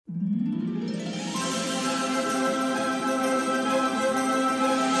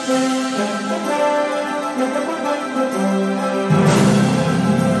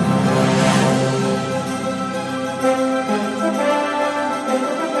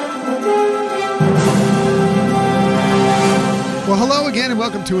Well, hello again and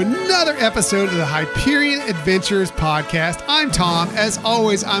welcome to another episode of the Hyperion Adventures podcast. I'm Tom. As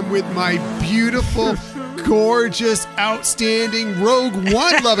always, I'm with my beautiful, gorgeous, outstanding, Rogue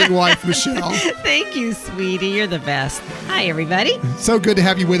One loving wife, Michelle. Thank you, sweetie. You're the best. Hi, everybody. So good to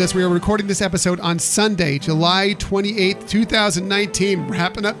have you with us. We are recording this episode on Sunday, July 28th, 2019.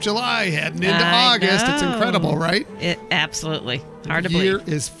 Wrapping up July, heading into August. It's incredible, right? Absolutely. Hard to believe. The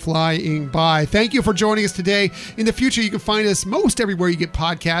year is flying by. Thank you for joining us today. In the future, you can find us most everywhere you get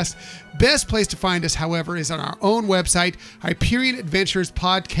podcasts. Best place to find us, however, is on our own website,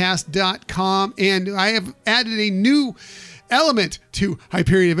 HyperionAdventuresPodcast.com. And I have added a new element to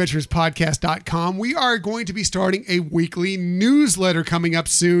HyperionAdventuresPodcast.com. We are going to be starting a weekly newsletter coming up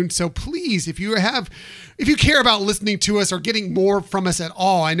soon. So please, if you care about listening to us or getting more from us at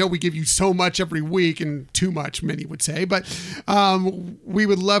all, I know we give you so much every week, and too much, many would say, but we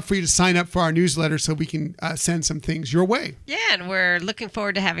would love for you to sign up for our newsletter so we can send some things your way. Yeah, and we're looking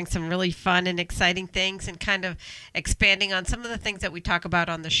forward to having some really fun and exciting things and kind of expanding on some of the things that we talk about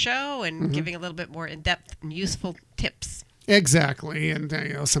on the show and giving a little bit more in-depth and useful tips. Exactly, and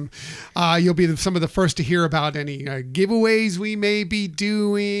you'll be some of the first to hear about any giveaways we may be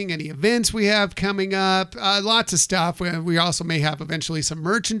doing, any events we have coming up, lots of stuff. We also may have eventually some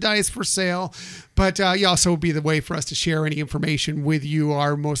merchandise for sale, but you also will be the way for us to share any information with you,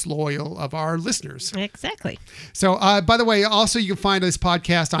 our most loyal of our listeners. Exactly. So, by the way, also you can find this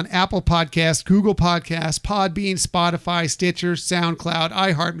podcast on Apple Podcasts, Google Podcasts, Podbean, Spotify, Stitcher, SoundCloud,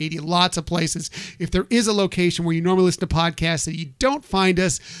 iHeartMedia, lots of places. If there is a location where you normally listen to podcasts that you don't find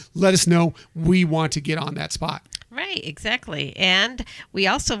us, let us know. We want to get on that spot. Right, exactly. And we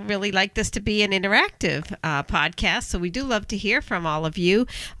also really like this to be an interactive podcast, so we do love to hear from all of you.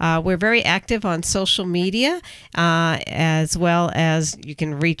 We're very active on social media, as well as you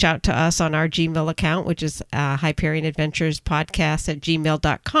can reach out to us on our Gmail account, which is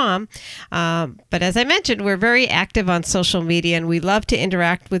HyperionAdventuresPodcast@gmail.com. But as I mentioned, we're very active on social media, and we love to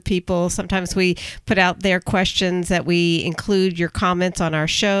interact with people. Sometimes we put out their questions that we include your comments on our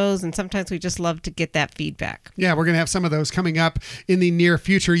shows, and sometimes we just love to get that feedback. Yeah, we're going to have some of those coming up in the near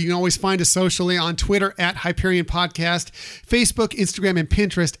future. You can always find us socially on Twitter at Hyperion Podcast, Facebook, Instagram, and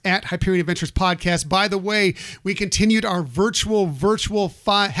Pinterest at Hyperion Adventures Podcast. By the way, we continued our virtual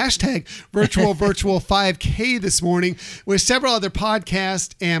 5K this morning with several other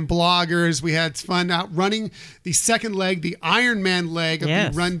podcasts and bloggers. We had fun out running the second leg, the Ironman leg of the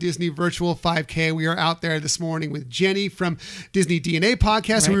Run Disney Virtual 5K. We are out there this morning with Jenny from Disney DNA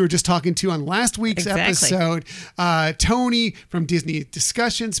Podcast, who we were just talking to on last week's episode. Tony from Disney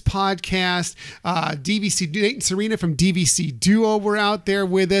Discussions Podcast, Nate and Serena from DVC Duo were out there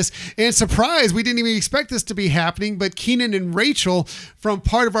with us. And surprise, we didn't even expect this to be happening, but Keenan and Rachel from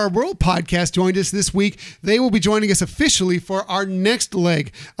Part of Our World podcast joined us this week. They will be joining us officially for our next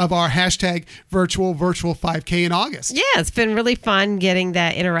leg of our hashtag virtual 5K in August. Yeah, it's been really fun getting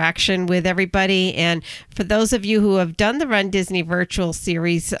that interaction with everybody. And for those of you who have done the Run Disney Virtual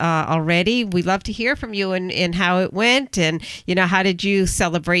series already, we'd love to hear from you and how it went, and how did you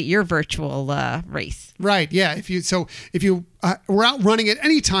celebrate your virtual race? Right. Yeah. If you we're out running at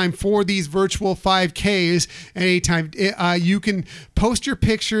any time for these virtual 5Ks. Anytime you can post your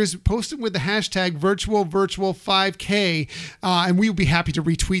pictures, post them with the hashtag virtual 5K, and we will be happy to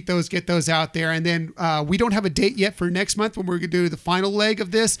retweet those, get those out there. And then we don't have a date yet for next month when we're going to do the final leg of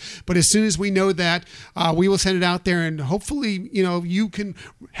this, but as soon as we know that, we will send it out there, and hopefully, you can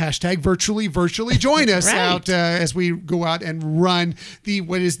hashtag virtually join us out as we go out and run the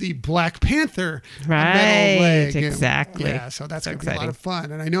Black Panther medal leg. Exactly. Yeah. So that's going to be a lot of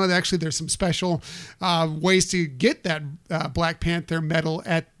fun. And I know that actually there's some special ways to get that Black Panther medal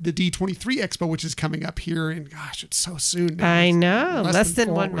at the D23 Expo, which is coming up here. And gosh, it's so soon now. I know. Less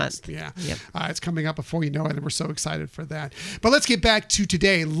than 1 month. Yeah. Yep. It's coming up before you know it. And we're so excited for that. But let's get back to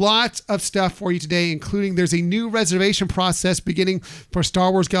today. Lots of stuff for you today, including there's a new reservation process beginning for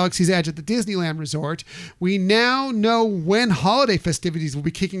Star Wars Galaxy's Edge at the Disneyland Resort. We now know when holiday festivities will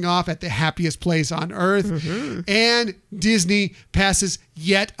be kicking off at the happiest place on Earth. And Disney passes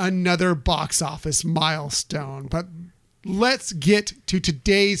yet another box office milestone. But let's get to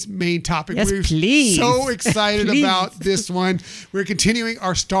today's main topic. Yes, please. So excited about this one. We're continuing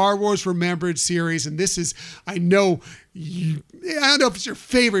our Star Wars Remembered series, and this is, I don't know if it's your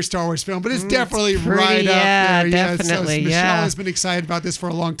favorite Star Wars film, but it's definitely right up there. Definitely. So Michelle has been excited about this for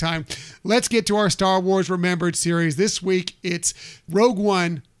a long time. Let's get to our Star Wars Remembered series. This week, it's Rogue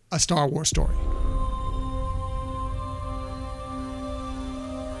One, A Star Wars Story.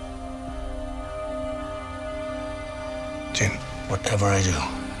 Whatever I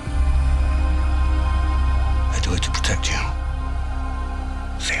do it to protect you.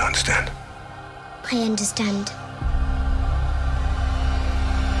 So you understand? I understand.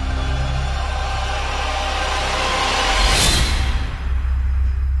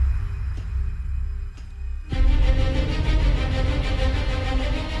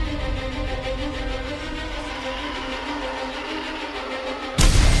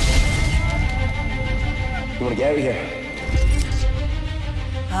 You want to get out of here?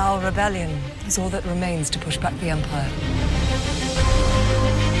 Our rebellion is all that remains to push back the Empire.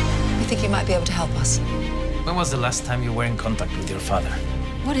 We think you might be able to help us. When was the last time you were in contact with your father?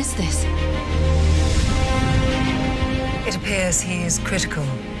 What is this? It appears he is critical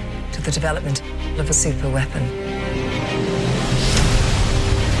to the development of a super weapon.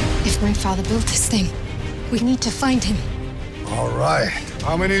 If my father built this thing, we need to find him. All right.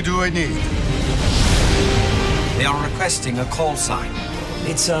 How many do I need? They are requesting a call sign.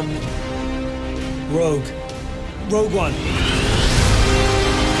 It's, Rogue. Rogue One.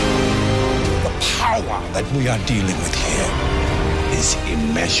 The power that we are dealing with here is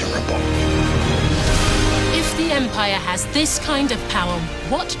immeasurable. If the Empire has this kind of power,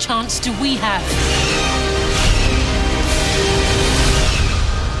 what chance do we have?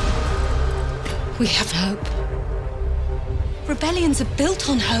 We have hope. Rebellions are built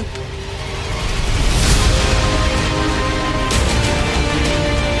on hope.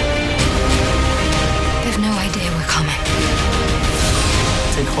 They've no idea we're coming.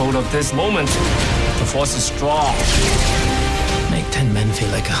 Take hold of this moment. The Force is strong. Make 10 men feel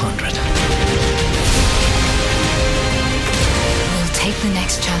like 100. We'll take the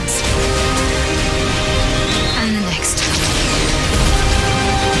next chance. And the next.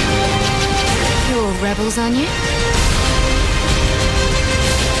 You're all rebels, aren't you?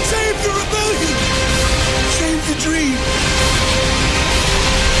 Save the rebellion! Save the dream!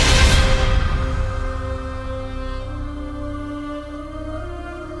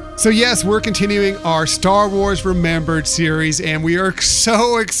 So yes, we're continuing our Star Wars Remembered series, and we are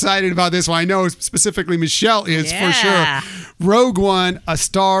so excited about this one. I know specifically Michelle is for sure. Rogue One, a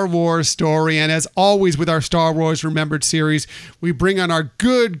Star Wars story. And as always with our Star Wars Remembered series, we bring on our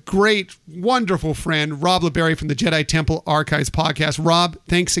good, great, wonderful friend, Rob LeBerry from the Jedi Temple Archives podcast. Rob,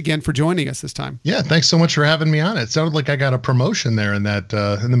 thanks again for joining us this time. Yeah, thanks so much for having me on. It sounded like I got a promotion there in that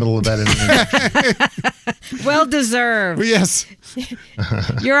in the middle of that interview. Well deserved. Yes.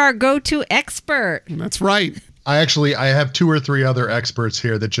 You're our go-to expert. That's right. I have 2 or 3 other experts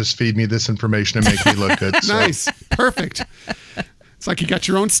here that just feed me this information and make me look good. So. Nice. Perfect. It's like you got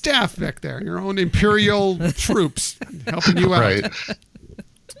your own staff back there, your own Imperial troops helping you out. Right.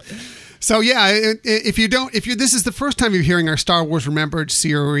 So yeah, if this is the first time you're hearing our Star Wars Remembered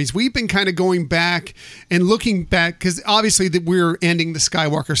series, we've been kind of going back and looking back because obviously we're ending the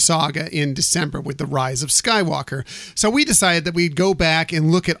Skywalker saga in December with the Rise of Skywalker. So we decided that we'd go back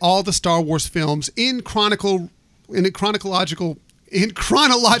and look at all the Star Wars films in chronological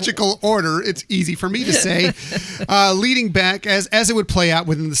order. It's easy for me to say, leading back as it would play out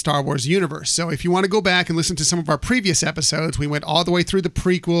within the Star Wars universe. So if you want to go back and listen to some of our previous episodes, we went all the way through the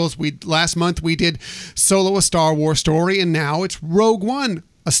prequels. Last month we did Solo, a Star Wars story, and now it's Rogue One,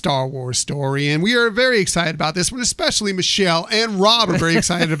 a Star Wars story. And we are very excited about this one, especially Michelle and Rob are very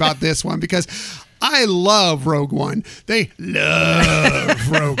excited about this one because I love Rogue One. They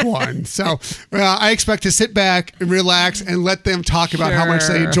love Rogue One. So I expect to sit back and relax and let them talk about how much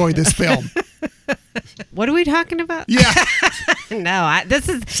they enjoyed this film. What are we talking about? Yeah. This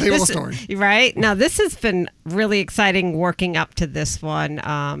is same old story, right? Now this has been really exciting working up to this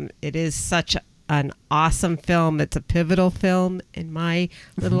one. It is such an awesome film. It's a pivotal film in my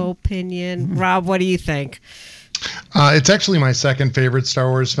little opinion. Rob, what do you think? It's actually my second favorite Star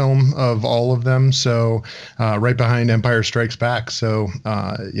Wars film of all of them. So right behind Empire Strikes Back. So,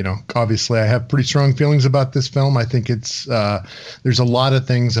 obviously I have pretty strong feelings about this film. I think there's a lot of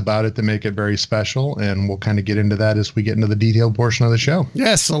things about it that make it very special. And we'll kind of get into that as we get into the detailed portion of the show.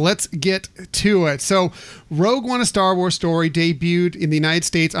 Yes. So let's get to it. So Rogue One, a Star Wars story debuted in the United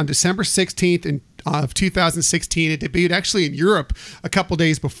States on December 16th of 2016. It debuted actually in Europe a couple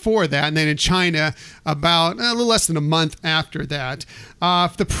days before that, and then in China about a little less than a month after that.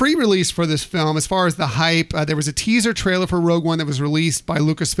 The pre-release for this film, as far as the hype, there was a teaser trailer for Rogue One that was released by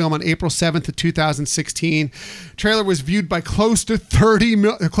Lucasfilm on April 7th of 2016. Trailer was viewed by close to 30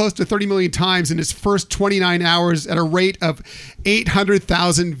 million times in its first 29 hours at a rate of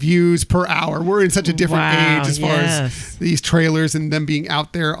 800,000 views per hour. We're in such a different age as far as these trailers and them being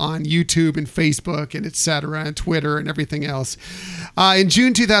out there on YouTube and Facebook Facebook and etc. and Twitter and everything else. In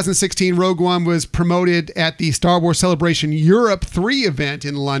June 2016, Rogue One was promoted at the Star Wars Celebration Europe 3 event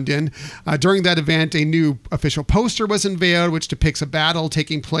in London. During that event, a new official poster was unveiled, which depicts a battle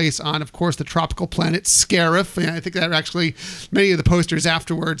taking place on, of course, the tropical planet Scarif. And I think that actually many of the posters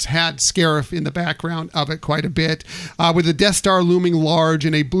afterwards had Scarif in the background of it quite a bit, with the Death Star looming large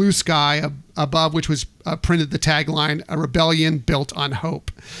in a blue sky above, which was printed the tagline, "A rebellion built on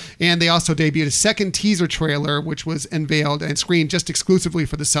hope." And they also debuted a second teaser trailer, which was unveiled and screened just exclusively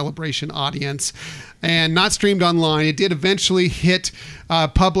for the Celebration audience and not streamed online. It did eventually hit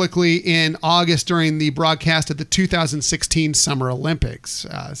publicly in August during the broadcast of the 2016 Summer Olympics.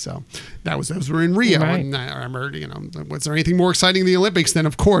 So those were in Rio. Right. And I remember, was there anything more exciting than the Olympics than,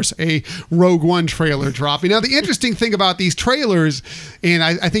 of course, a Rogue One trailer dropping? Now, the interesting thing about these trailers, and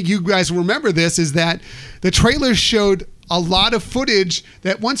I think you guys will remember this, is that the trailers showed a lot of footage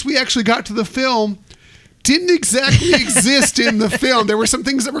that once we actually got to the film didn't exactly exist in the film. There were some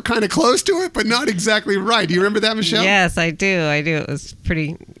things that were kind of close to it, but not exactly right. Do you remember that, Michelle? Yes, I do. It was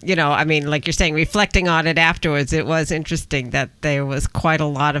pretty, like you're saying, reflecting on it afterwards, it was interesting that there was quite a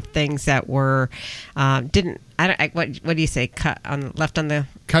lot of things that were, what do you say, left on the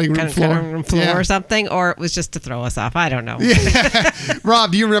cutting room floor yeah. or something, or it was just to throw us off. I don't know. Yeah.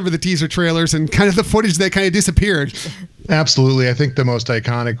 Rob, do you remember the teaser trailers and kind of the footage that kind of disappeared? Absolutely. I think the most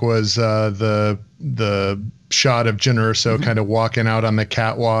iconic was the shot of Jyn Erso kind of walking out on the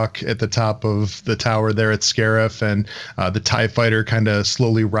catwalk at the top of the tower there at Scarif, and the TIE fighter kind of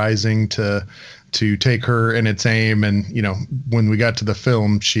slowly rising to take her in its aim. And when we got to the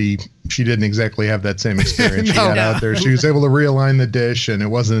film, she didn't exactly have that same experience. She got out there, she was able to realign the dish, and it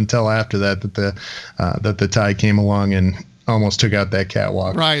wasn't until after that the TIE came along and almost took out that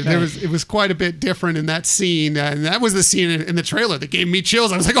catwalk. Right. It was quite a bit different in that scene, and that was the scene in the trailer that gave me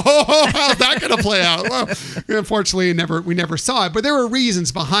chills. I was like, oh, how's that going to play out? Well, unfortunately, we never saw it, but there were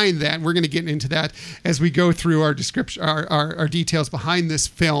reasons behind that, and we're going to get into that as we go through our description, our details behind this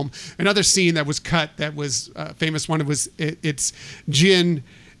film. Another scene that was cut that was a famous one, it's Jyn,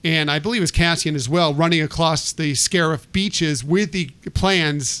 and I believe it was Cassian as well, running across the Scarif beaches with the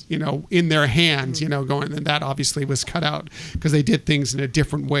plans, in their hands, going, and that obviously was cut out because they did things in a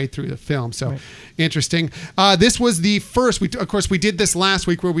different way through the film. So interesting. This was the first, we did this last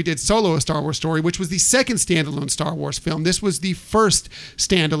week where we did Solo: A Star Wars Story, which was the second standalone Star Wars film. This was the first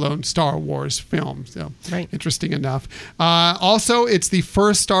standalone Star Wars film. So interesting enough. Also, it's the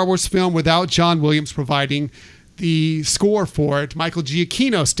first Star Wars film without John Williams providing the score for it. Michael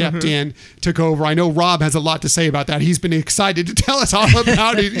Giacchino stepped in, took over. I know Rob has a lot to say about that. He's been excited to tell us all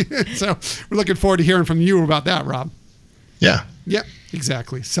about it. So we're looking forward to hearing from you about that, Rob. Yeah. Yep,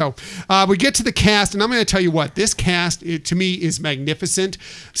 exactly. So we get to the cast, and I'm going to tell you what, this cast, to me, is magnificent.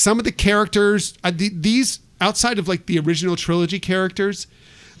 Some of the characters, these, outside of like the original trilogy characters,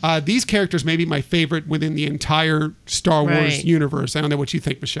 these characters may be my favorite within the entire Star Wars universe. I don't know what you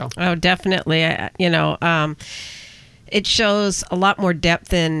think, Michelle. Oh, definitely. It shows a lot more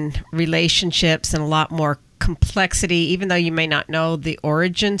depth in relationships and a lot more complexity. Even though you may not know the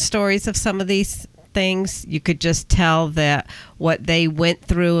origin stories of some of these things, you could just tell that what they went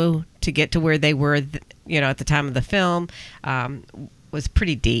through to get to where they were, at the time of the film, was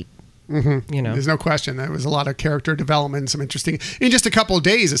pretty deep. Mm-hmm. There's no question. There was a lot of character development, some interesting, in just a couple of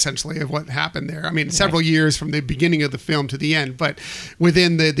days, essentially, of what happened there. I mean, several years from the beginning of the film to the end, but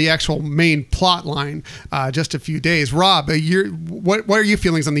within the actual main plot line, just a few days. Rob, what are your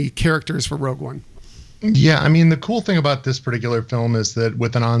feelings on the characters for Rogue One? Yeah, I mean, the cool thing about this particular film is that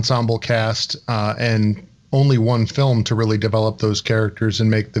with an ensemble cast and only one film to really develop those characters and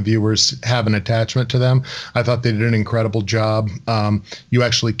make the viewers have an attachment to them, I thought they did an incredible job. You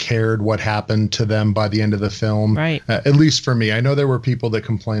actually cared what happened to them by the end of the film, right? At least for me. I know there were people that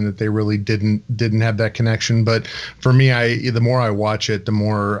complained that they really didn't have that connection, but for me, the more I watch it, the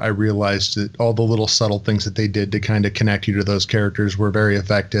more I realized that all the little subtle things that they did to kind of connect you to those characters were very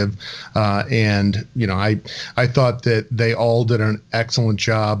effective. And I thought that they all did an excellent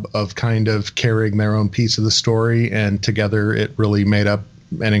job of kind of carrying their own piece of the story, and together it really made up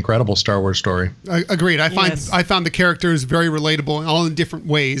an incredible Star Wars story. Agreed. I found the characters very relatable, all in different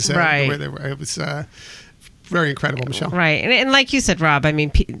ways. Right. It was very incredible, Michelle. Right, and like you said, Rob, I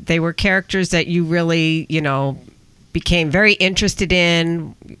mean, they were characters that you really, became very interested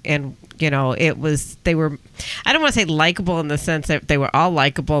in, and they were, I don't want to say likable in the sense that they were all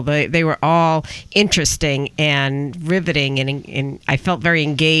likable, but they were all interesting and riveting, and I felt very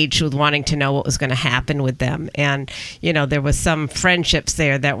engaged with wanting to know what was going to happen with them. And there was some friendships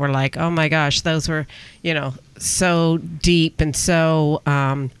there that were like, oh my gosh, those were so deep and so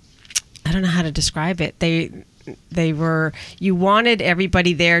I don't know how to describe it. They were, you wanted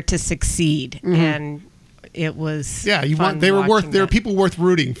everybody there to succeed, and it was there were people worth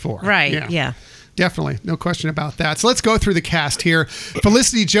rooting for. Right. Yeah. Definitely. No question about that. So let's go through the cast here.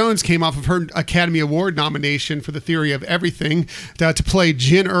 Felicity Jones came off of her Academy Award nomination for The Theory of Everything to play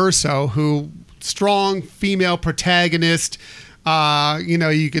Jyn Erso, who strong female protagonist.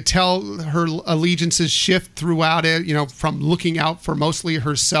 You could tell her allegiances shift throughout it, from looking out for mostly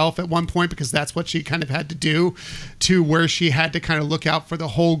herself at one point, because that's what she kind of had to do, to where she had to kind of look out for the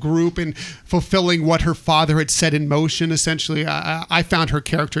whole group and fulfilling what her father had set in motion, essentially. I found her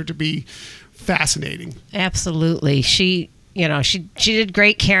character to be fascinating. Absolutely. She did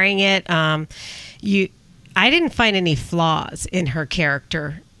great carrying it. I didn't find any flaws in her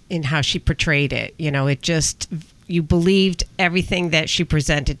character in how she portrayed it. It just, you believed everything that she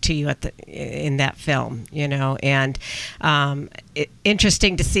presented to you in that film, and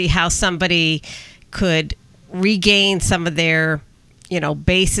interesting to see how somebody could regain some of their,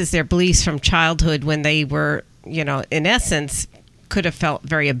 bases, their beliefs from childhood when they were, in essence, could have felt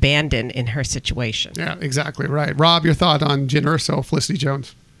very abandoned in her situation. Yeah, exactly right. Rob, your thought on Jyn Erso, Felicity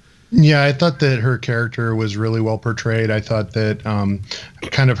Jones? Yeah, I thought that her character was really well portrayed. I thought that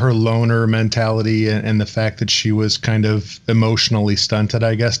kind of her loner mentality and the fact that she was kind of emotionally stunted,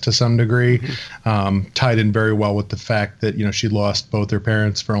 I guess, to some degree, tied in very well with the fact that, she lost both her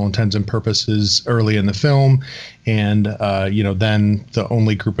parents for all intents and purposes early in the film. And, then the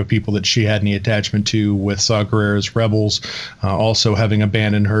only group of people that she had any attachment to with Saw Gerrera's Rebels also having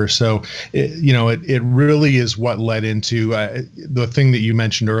abandoned her. So, it really is what led into the thing that you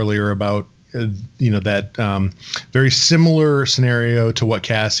mentioned earlier about, that very similar scenario to what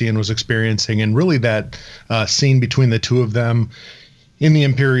Cassian was experiencing, and really that scene between the two of them in the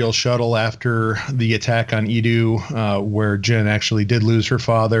Imperial shuttle after the attack on Edu, where Jyn actually did lose her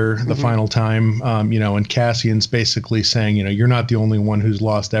father the final time, and Cassian's basically saying, you're not the only one who's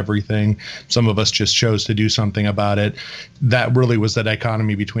lost everything. Some of us just chose to do something about it. That really was the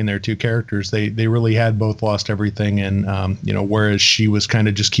dichotomy between their two characters. They really had both lost everything. And, whereas she was kind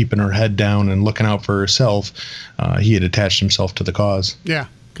of just keeping her head down and looking out for herself, he had attached himself to the cause. Yeah.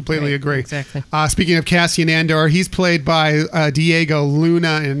 Completely agree. Exactly. Speaking of Cassian Andor, he's played by Diego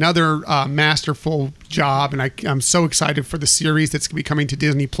Luna in another masterful job, and I'm so excited for the series that's going to be coming to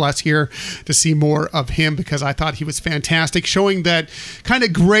Disney Plus here to see more of him, because I thought he was fantastic, showing that kind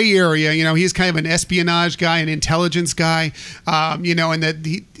of gray area. He's kind of an espionage guy, an intelligence guy, and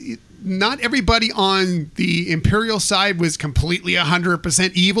that not everybody on the Imperial side was completely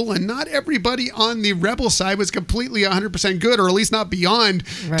 100% evil, and not everybody on the Rebel side was completely 100% good, or at least not beyond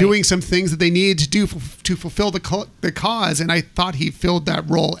doing some things that they needed to do to fulfill the cause. And I thought he filled that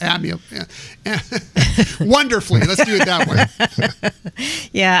role wonderfully. Let's do it that way.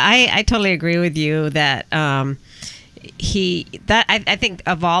 Yeah, I totally agree with you that I think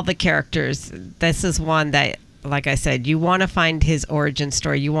of all the characters, this is one that, like I said, you want to find his origin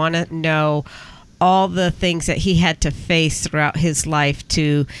story. You want to know all the things that he had to face throughout his life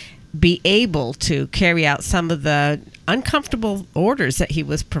to be able to carry out some of the uncomfortable orders that he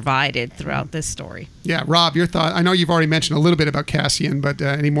was provided throughout this story. Yeah, Rob, your thought. I know you've already mentioned a little bit about Cassian, but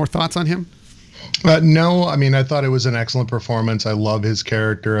any more thoughts on him? No, I thought it was an excellent performance. I love his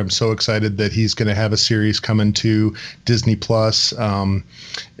character. I'm so excited that he's going to have a series coming to Disney Plus.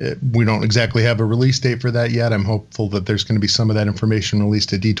 We don't exactly have a release date for that yet. I'm hopeful that there's going to be some of that information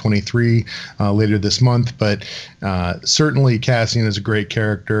released at D23 later this month. But certainly Cassian is a great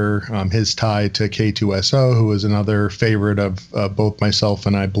character. His tie to K2SO, who is another favorite of both myself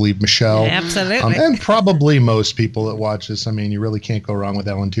and I believe Michelle. Yeah, absolutely. And probably most people that watch this. You really can't go wrong with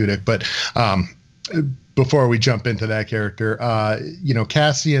Alan Tudyk. But before we jump into that character,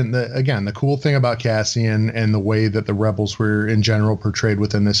 Cassian, the cool thing about Cassian and the way that the Rebels were in general portrayed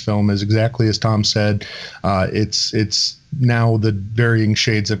within this film is exactly as Tom said. It's now the varying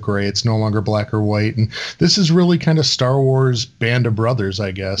shades of gray. It's no longer black or white. And this is really kind of Star Wars Band of Brothers,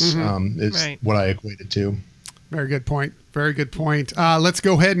 I guess. It's what I equate it to. Very good point. Very good point. Let's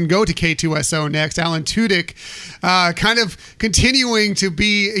go ahead and go to K2SO next. Alan Tudyk, kind of continuing to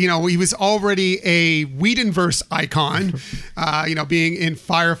be, he was already a Whedonverse icon, being in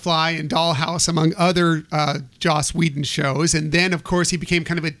Firefly and Dollhouse, among other Joss Whedon shows. And then, of course, he became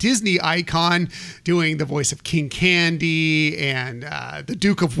kind of a Disney icon, doing the voice of King Candy and the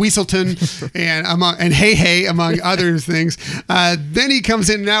Duke of Weaselton and Hey Hey, among other things. Then he comes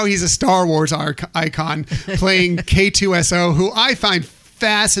in, now he's a Star Wars icon, playing K2SO, who I find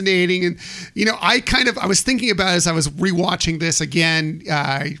fascinating. And, I was thinking about it as I was rewatching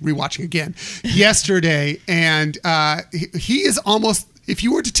again yesterday. And he is almost, if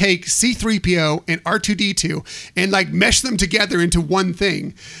you were to take C-3PO and R2-D2 and like mesh them together into one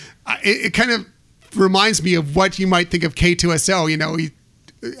thing, it kind of reminds me of what you might think of K2SO. You know,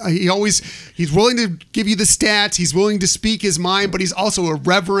 he's willing to give you the stats, he's willing to speak his mind, but he's also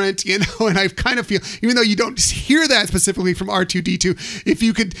irreverent, you know. And I kind of feel, even though you don't hear that specifically from R2-D2, if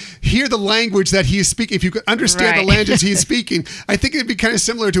you could hear the language that he is speaking, if you could understand the language he's speaking, I think it'd be kind of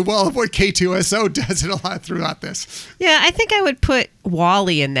similar to what K2SO does it a lot throughout this. Yeah, I think I would put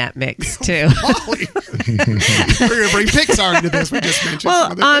WALL-E in that mix too. WALL-E. We're going to bring Pixar into this. We just mentioned.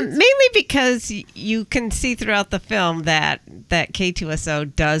 Well, mainly because you can see throughout the film that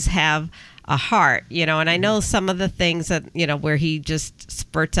K2SO does have a heart, you know, and I know some of the things that, you know, where he just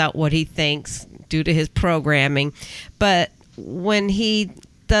spurts out what he thinks due to his programming, but when he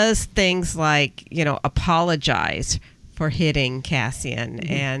does things like, you know, apologize for hitting Cassian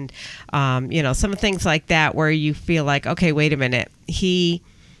and, you know, some things like that where you feel like, okay, wait a minute,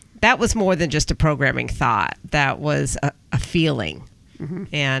 that was more than just a programming thought, that was a feeling. Mm-hmm.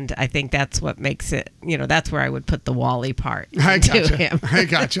 And I think that's what makes it, you know, that's where I would put the WALL-E part to him. I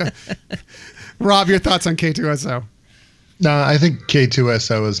gotcha. Rob, your thoughts on K2SO? I think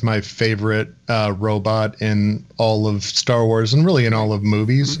K2SO is my favorite robot in all of Star Wars and really in all of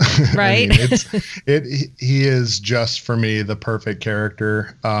movies. Right. I mean, he is just, for me, the perfect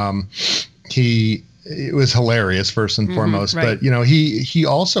character. It was hilarious first and foremost, right. But you know, he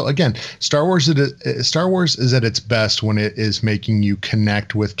also, again, Star Wars is at its best when it is making you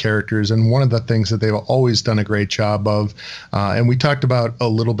connect with characters. And one of the things that they've always done a great job of, and we talked about a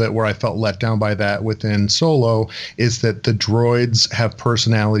little bit where I felt let down by that within Solo, is that the droids have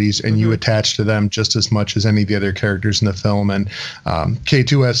personalities and you attach to them just as much as any of the other characters in the film. And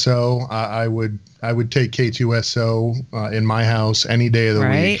K2SO, I would take K2SO in my house any day of the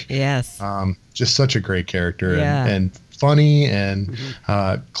week. Yes. Just such a great character and funny and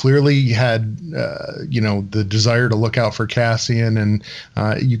clearly had, you know, the desire to look out for Cassian, and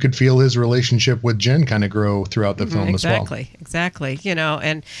you could feel his relationship with Jyn kind of grow throughout the film as well. Exactly. You know,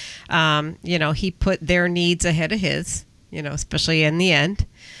 and, you know, he put their needs ahead of his, you know, especially in the end.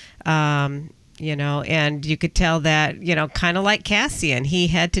 You know, and you could tell that, you know, kind of like Cassian, he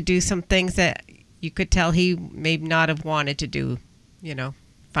had to do some things that you could tell he may not have wanted to do, you know,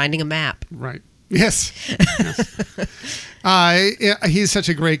 finding a map. Right. Yes. He's such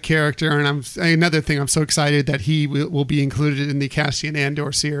a great character, and another thing, I'm so excited that he will be included in the Cassian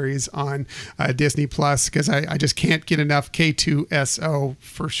Andor series on Disney Plus, because I just can't get enough K2SO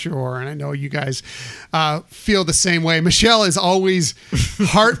for sure, and I know you guys feel the same way. Michelle is always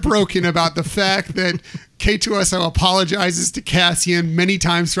heartbroken about the fact that K2SO apologizes to Cassian many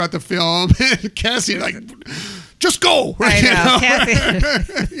times throughout the film, and Cassian like, just go. I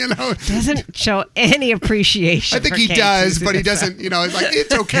know. You know, doesn't show any appreciation. I think he does, but he doesn't. You know, it's like,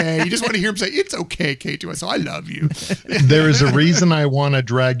 it's okay. You just want to hear him say, "It's okay, K2SO. I love you." There is a reason I want to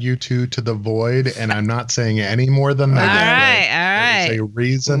drag you two to the void, and I'm not saying any more than that. All right. There's a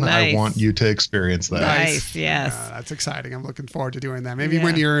reason I want you to experience that. Nice. Yes. That's exciting. I'm looking forward to doing that. Maybe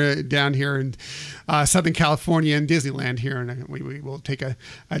when you're down here in Southern California and Disneyland here, and we will take a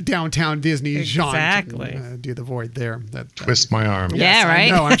downtown Disney jaunt and do the void there. Twist my arm. Yes, right.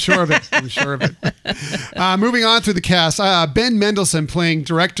 No, I'm sure of it. Moving on through the cast, Ben Mendelsohn playing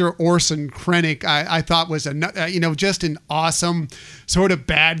director Orson Krennic, I thought was just an awesome sort of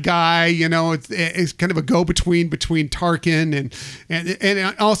bad guy. You know, it's kind of a go-between between Tarkin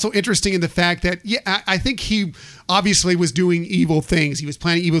and also interesting in the fact that I think he obviously was doing evil things. He was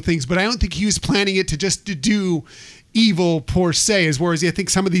planning evil things, but I don't think he was planning it to do evil per se, whereas I think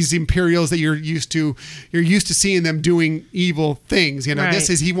some of these Imperials that you're used to seeing them doing evil things. You know, This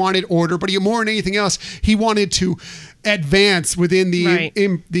is, he wanted order, but more than anything else, he wanted to advance within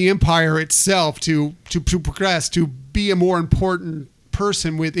the Empire itself, to progress, to be a more important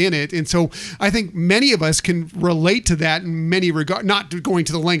person within it. And so I think many of us can relate to that in many regards, not going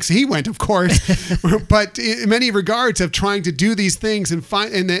to the lengths he went, of course, but in many regards of trying to do these things and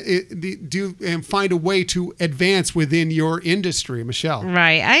find a way to advance within your industry. Michelle.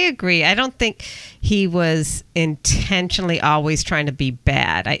 Right. I agree. I don't think he was intentionally always trying to be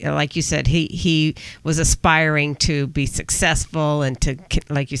bad. Like you said, he was aspiring to be successful and to,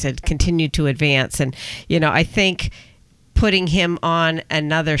 like you said, continue to advance. And, you know, I think putting him on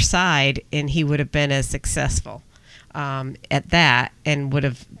another side and he would have been as successful at that, and would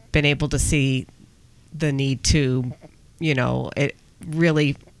have been able to see the need to, you know,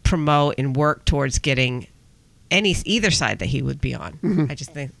 really promote and work towards getting either side that he would be on. Mm-hmm. I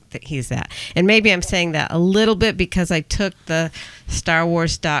just think that he's that. And maybe I'm saying that a little bit because I took the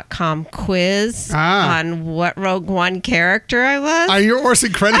StarWars.com quiz on what Rogue One character I was. Are you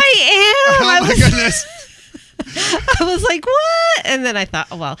Orson Krennic? I am. Oh, my goodness. I was like, what? And then I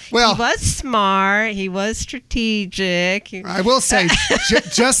thought, well, he was smart. He was strategic. I will say,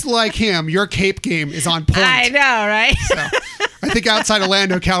 just like him, your cape game is on point. I know, right? So, I think outside of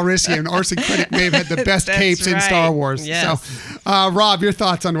Lando Calrissian, Orson Krennic may have had the best capes in Star Wars. Yes. So, Rob, your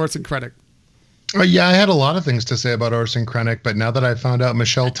thoughts on Orson Krennic? Yeah, I had a lot of things to say about Orson Krennic, but now that I found out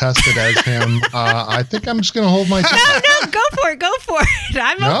Michelle tested as him, I think I'm just going to hold my tongue. No, go for it.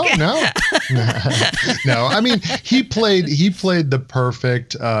 I'm okay. No. I mean, he played the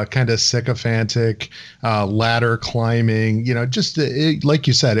perfect kind of sycophantic ladder climbing. Just like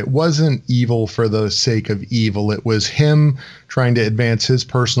you said, it wasn't evil for the sake of evil. It was him trying to advance his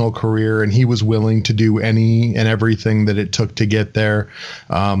personal career, and he was willing to do any and everything that it took to get there.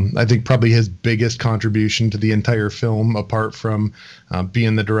 I think probably his biggest contribution to the entire film, apart from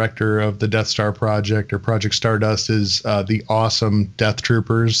being the director of the Death Star Project or Project Stardust, is the awesome Death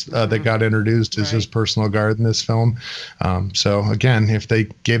Troopers that got introduced as his personal guard in this film. So again, if they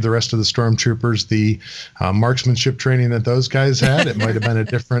gave the rest of the Stormtroopers the marksmanship training that those guys had, it might have been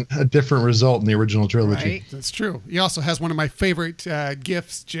a different result in the original trilogy. Right. That's true. He also has one of my favorite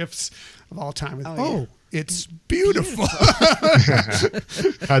GIFs of all time. It's beautiful.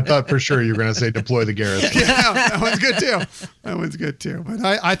 I thought for sure you were going to say deploy the Garrett. Yeah, that one's good too. But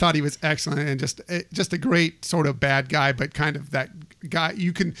I thought he was excellent and just a great sort of bad guy, but kind of that guy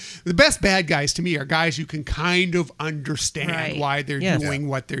the best bad guys to me are guys you can kind of understand why they're doing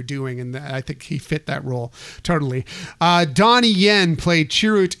what they're doing, and I think he fit that role totally. Donnie Yen played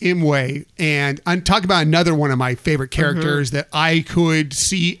Chirrut Imwe, and I'm talking about another one of my favorite characters that I could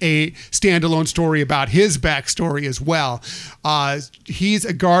see a standalone story about his backstory as well. He's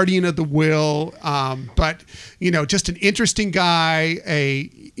a guardian of the will, but just an interesting guy,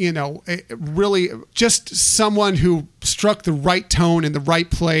 really just someone who struck the right tone in the right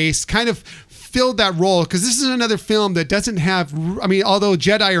place, kind of filled that role, because this is another film that doesn't have, although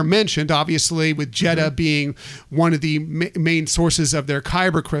Jedi are mentioned, obviously, with Jedha being one of the main sources of their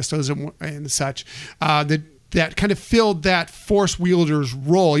Kyber crystals and such, that kind of filled that Force wielder's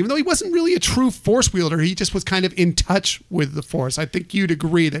role. Even though he wasn't really a true Force wielder, he just was kind of in touch with the Force. I think you'd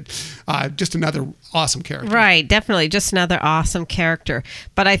agree that just another awesome character. Right, definitely. Just another awesome character.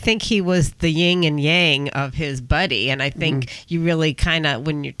 But I think he was the yin and yang of his buddy. And I think you really kind of,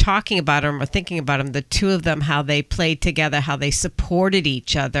 when you're talking about him or thinking about him, the two of them, how they played together, how they supported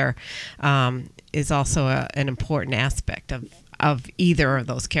each other, is also an important aspect of either of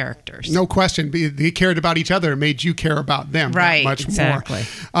those characters. No question. They cared about each other. It made you care about them that much exactly.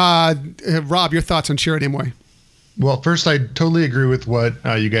 more. Rob, your thoughts on Chirrut Imwe? Well, first, I totally agree with what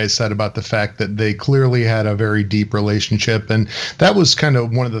you guys said about the fact that they clearly had a very deep relationship. And that was kind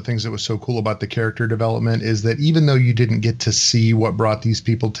of one of the things that was so cool about the character development, is that even though you didn't get to see what brought these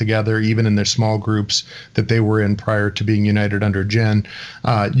people together, even in their small groups that they were in prior to being united under Jen,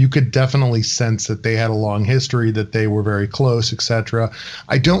 you could definitely sense that they had a long history, that they were very close, etc.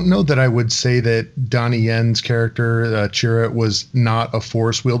 I don't know that I would say that Donnie Yen's character, Chirrut, was not a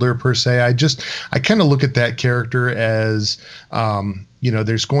Force wielder per se. I kind of look at that character as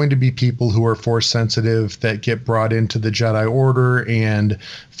there's going to be people who are Force sensitive that get brought into the Jedi Order, and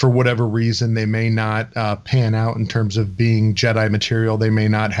for whatever reason they may not pan out in terms of being Jedi material. They may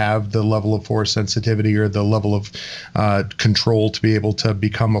not have the level of Force sensitivity or the level of control to be able to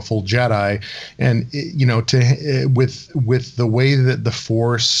become a full Jedi. And with the way that the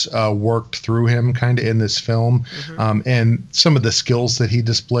Force worked through him kind of in this film, and some of the skills that he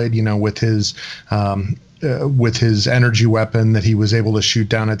displayed, with his energy weapon that he was able to shoot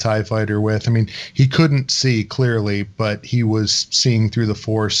down a TIE fighter with. He couldn't see clearly, but he was seeing through the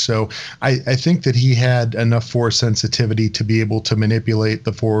Force. So I think that he had enough Force sensitivity to be able to manipulate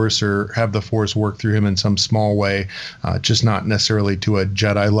the Force or have the Force work through him in some small way, just not necessarily to a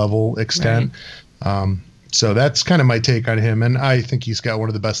Jedi level extent. Right. So that's kind of my take on him. And I think he's got one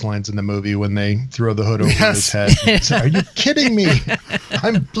of the best lines in the movie when they throw the hood over his head. Are you kidding me?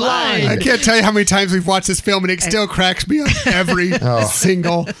 I'm blind. I can't tell you how many times we've watched this film and it still cracks me up every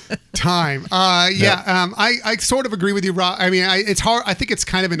single time. I sort of agree with you, Rob. It's hard. I think it's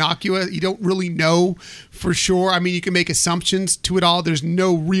kind of innocuous. You don't really know for sure. You can make assumptions to it all. There's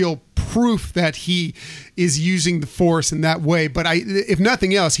no real proof that he is using the Force in that way. But if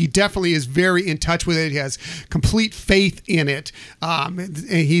nothing else, he definitely is very in touch with it. He has complete faith in it. And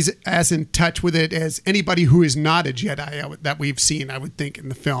he's as in touch with it as anybody who is not a Jedi that we've seen, I would think, in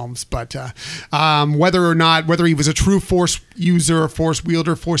the films. But whether he was a true Force user, Force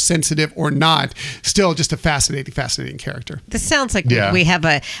wielder, Force sensitive or not, still just a fascinating character. This sounds like we have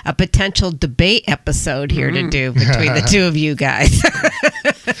a potential debate episode here to do between the two of you guys.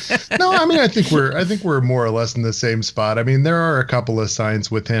 No, I mean, I think we're more or less in the same spot. I mean, there are a couple of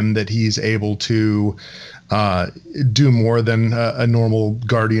signs with him that he's able to do more than a normal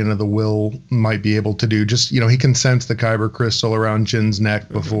Guardian of the Will might be able to do. Just, he can sense the Kyber crystal around Jin's neck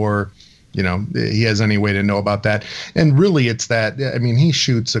before he has any way to know about that. And really it's that, I mean, he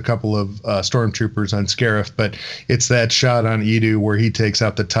shoots a couple of stormtroopers on Scarif, but it's that shot on Eadu where he takes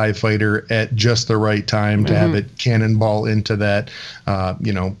out the TIE fighter at just the right time to have it cannonball into that,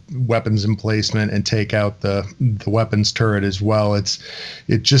 weapons emplacement and take out the weapons turret as well. It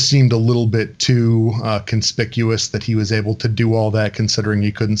just seemed a little bit too conspicuous that he was able to do all that, considering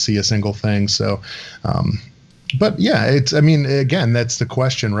he couldn't see a single thing. So, but yeah, again, that's the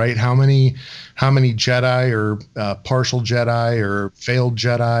question, right? How many Jedi or partial Jedi or failed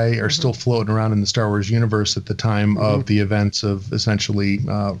Jedi are still floating around in the Star Wars universe at the time of the events of essentially,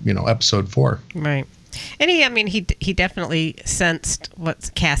 Episode 4? Right. And he definitely sensed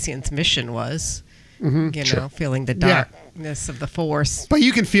what Cassian's mission was. Feeling the darkness of the Force. But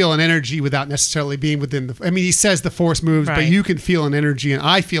you can feel an energy without necessarily being within the. I mean, he says the Force moves, but you can feel an energy, and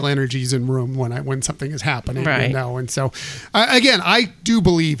I feel energies in room when something is happening. Right. And so, again, I do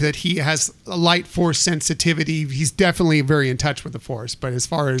believe that he has a light Force sensitivity. He's definitely very in touch with the Force. But as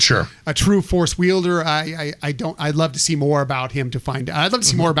far as a true Force wielder, I don't. I'd love to see more about him to find out. I'd love to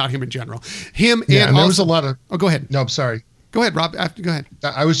see more about him in general. And there was a lot of. Oh, go ahead. No, I'm sorry. Go ahead, Rob. Go ahead.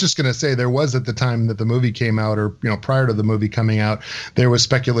 I was just going to say there was, at the time that the movie came out, or prior to the movie coming out, there was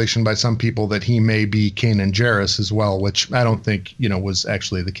speculation by some people that he may be Kanan Jarrus as well, which I don't think was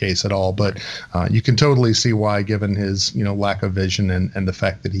actually the case at all. But you can totally see why, given his lack of vision and the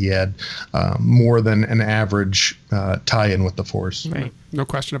fact that he had more than an average tie-in with the Force. Right. No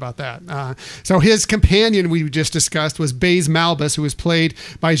question about that. So his companion we just discussed was Baze Malbus, who was played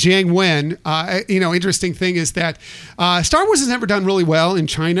by Zhang Wen. Interesting thing is that Star Wars has never done really well in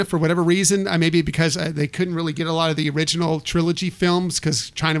China for whatever reason. Maybe because they couldn't really get a lot of the original trilogy films because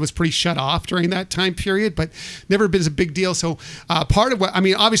China was pretty shut off during that time period, but never been a big deal. So part of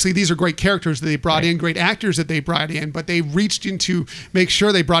obviously these are great characters that they brought in, great actors that they brought in, but they reached in to make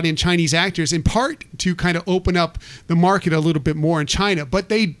sure they brought in Chinese actors in part to kind of open up the market a little bit more in China. But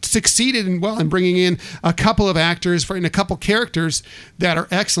they succeeded in bringing in a couple of actors and a couple characters that are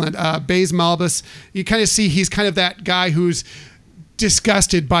excellent. Baze Malbus, you kind of see he's kind of that guy who's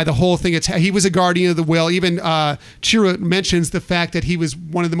disgusted by the whole thing. He was a Guardian of the Will. Even Chirrut mentions the fact that he was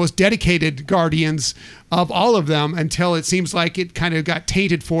one of the most dedicated Guardians of all of them until it seems like it kind of got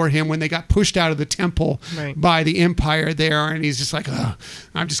tainted for him when they got pushed out of the temple by the Empire there, and he's just like,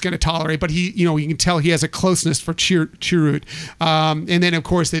 I'm just going to tolerate. But he, you can tell he has a closeness for Chirrut. And then, of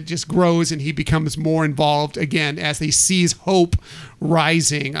course, it just grows and he becomes more involved again as he sees hope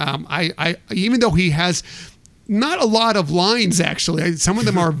rising. Even though he has not a lot of lines, actually. Some of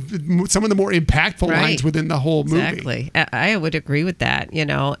the more impactful lines within the whole movie. Exactly. I would agree with that,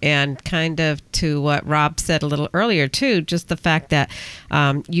 and kind of to what Rob said a little earlier, too, just the fact that,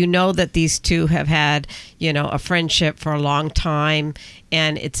 that these two have had, a friendship for a long time.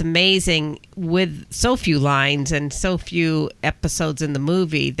 And it's amazing with so few lines and so few episodes in the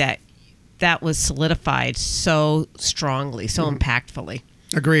movie that was solidified so strongly, so impactfully.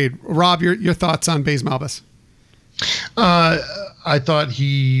 Agreed. Rob, your thoughts on Baze Malbus? I thought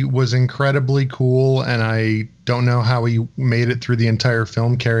he was incredibly cool, and I don't know how he made it through the entire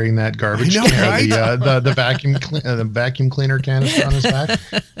film carrying that garbage can, the vacuum cleaner canister on his back.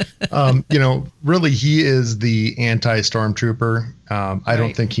 Really, he is the anti-stormtrooper. I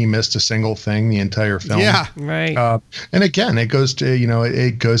don't think he missed a single thing the entire film. Yeah, right. And again, it goes to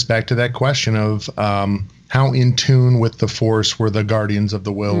it goes back to that question of how in tune with the Force were the Guardians of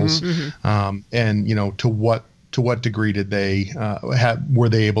the Wills, and to what degree did they were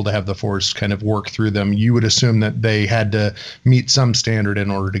they able to have the Force kind of work through them? You would assume that they had to meet some standard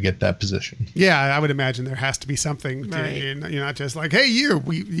in order to get that position. Yeah, I would imagine there has to be something. Right. Not just like, hey, you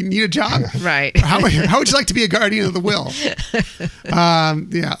need a job. Right. How would you like to be a Guardian of the Will?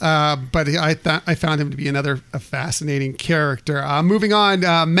 But I found him to be a fascinating character. Moving on,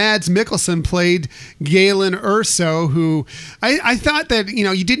 Mads Mikkelsen played Galen Erso, who I thought that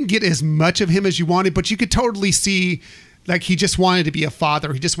you didn't get as much of him as you wanted, but you could totally see like he just wanted to be a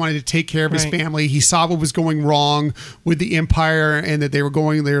father. He just wanted to take care of his family. He saw what was going wrong with the Empire and that they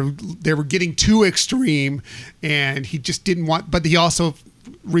were getting too extreme, and he just didn't want. But he also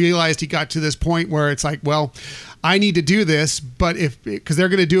realized he got to this point where it's like, well, I need to do this, but because they're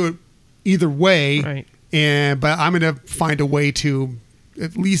going to do it either way, but I'm going to find a way to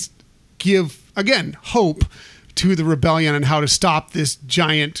at least give again hope to the rebellion on how to stop this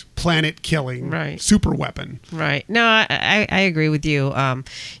giant planet-killing super weapon. Right. No, I agree with you.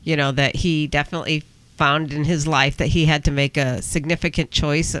 That he definitely found in his life that he had to make a significant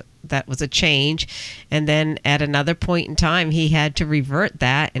choice that was a change. And then at another point in time, he had to revert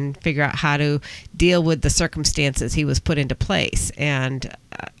that and figure out how to deal with the circumstances he was put into place. And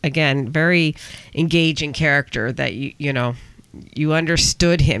again, very engaging character that, you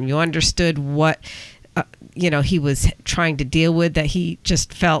understood him. You understood what he was trying to deal with, that he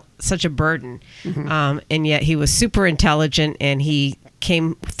just felt such a burden. And yet he was super intelligent, and he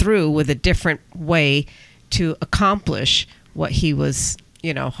came through with a different way to accomplish what he was,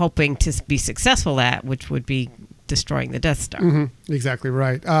 hoping to be successful at, which would be destroying the Death Star. Exactly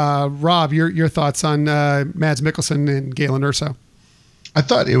right. Rob, your thoughts on Mads Mikkelsen and Galen Erso? I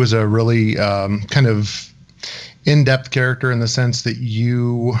thought it was a really kind of in-depth character in the sense that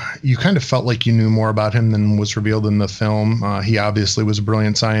you kind of felt like you knew more about him than was revealed in the film. He obviously was a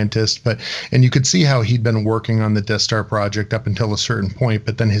brilliant scientist, and you could see how he'd been working on the Death Star project up until a certain point,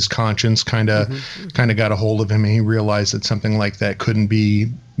 but then his conscience kind of got a hold of him, and he realized that something like that couldn't be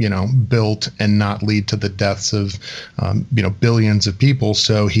built and not lead to the deaths of billions of people.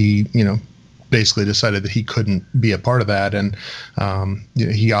 So he basically decided that he couldn't be a part of that. And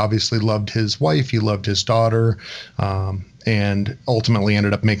he obviously loved his wife, he loved his daughter, and ultimately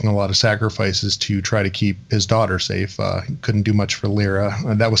ended up making a lot of sacrifices to try to keep his daughter safe. He couldn't do much for Lyra.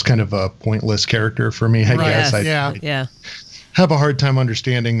 That was kind of a pointless character for me, I guess. Yeah. Have a hard time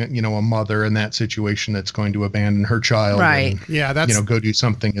understanding, a mother in that situation that's going to abandon her child, and, go do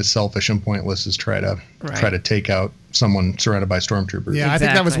something as selfish and pointless as try to take out someone surrounded by stormtroopers. Yeah, exactly. I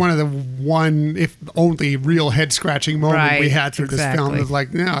think that was one of the if only real head scratching moment we had through this film. It was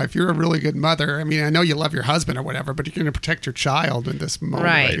like, no, if you're a really good mother, I mean, I know you love your husband or whatever, but you're going to protect your child in this moment.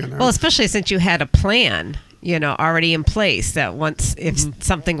 Right. Well, especially since you had a plan, already in place, that once if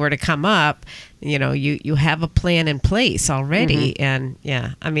something were to come up, you have a plan in place already. And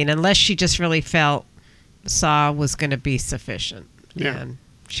I mean, unless she just really felt Saw was going to be sufficient. Yeah. And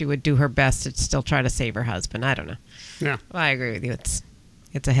she would do her best to still try to save her husband. I don't know. Yeah. Well, I agree with you.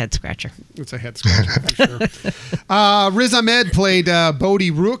 It's a head scratcher. It's a head scratcher for sure. Riz Ahmed played Bodhi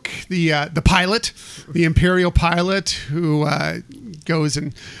Rook, the pilot, the Imperial pilot who goes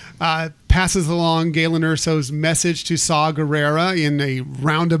and passes along Galen Erso's message to Saw Gerrera in a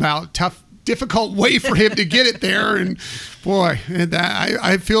roundabout, tough, difficult way for him to get it there. And boy,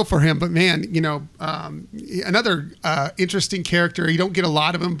 I feel for him. But man, another interesting character. You don't get a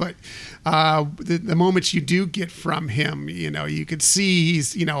lot of him, but the moments you do get from him, you could see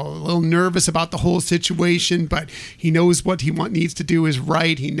he's a little nervous about the whole situation, but he knows what he needs to do is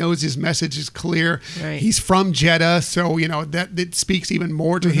right. He knows his message is clear. Right. He's from Jeddah, so that speaks even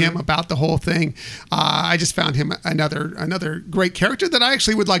more to him about the whole thing. I just found him another great character that I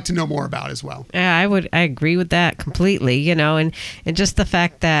actually would like to know more about as well. Yeah, I agree with that completely. And just the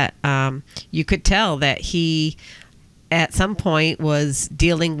fact that you could tell that he at some point was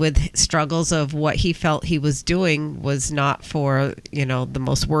dealing with struggles of what he felt he was doing was not for, the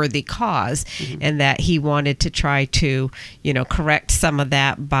most worthy cause, and that he wanted to try to, correct some of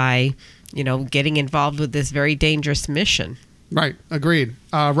that by, getting involved with this very dangerous mission. Right. Agreed.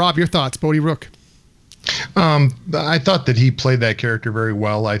 Rob, your thoughts, Bodhi Rook. I thought that he played that character very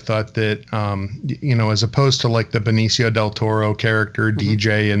well. I thought that, as opposed to like the Benicio del Toro character,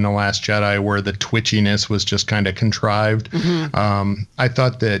 DJ in The Last Jedi, where the twitchiness was just kind of contrived. I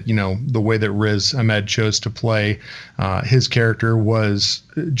thought that, the way that Riz Ahmed chose to play his character was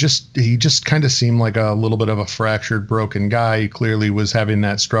he just kind of seemed like a little bit of a fractured, broken guy. He clearly was having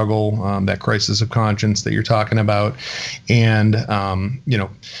that struggle, that crisis of conscience that you're talking about. And,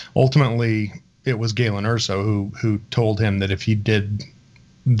 ultimately, it was Galen Erso who told him that if he did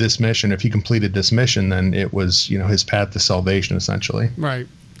this mission, if he completed this mission, then it was, his path to salvation, essentially. Right.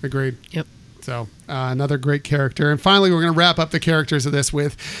 Agreed. Yep. So another great character. And finally, we're going to wrap up the characters of this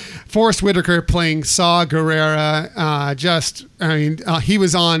with Forrest Whitaker playing Saw Gerrera. He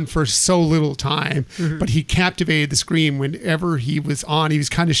was on for so little time, but he captivated the screen whenever he was on. He was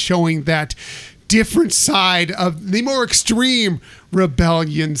kind of showing that different side of the more extreme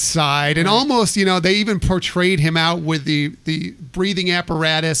rebellion side. And almost, they even portrayed him out with the breathing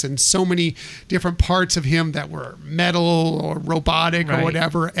apparatus and so many different parts of him that were metal or robotic or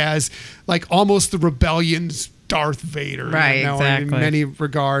whatever, as like almost the rebellion's Darth Vader, exactly. in many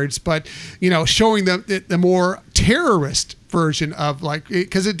regards, but showing the more terrorist version of, like,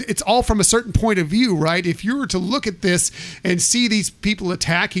 because it's all from a certain point of view, right? If you were to look at this and see these people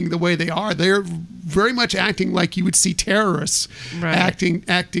attacking the way they are, they're very much acting like you would see terrorists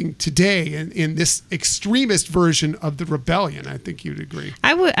acting today in this extremist version of the rebellion. I think you'd agree.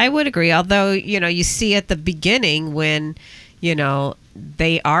 I would agree, although you see at the beginning when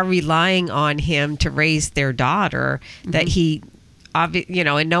they are relying on him to raise their daughter, that he,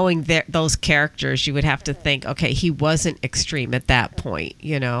 and knowing those characters, you would have to think, okay, he wasn't extreme at that point,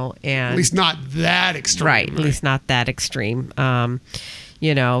 and at least not that extreme, right? At least not that extreme, but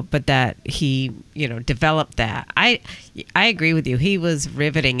that he, developed that. I agree with you. He was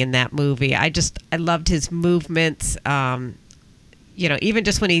riveting in that movie. I loved his movements. Even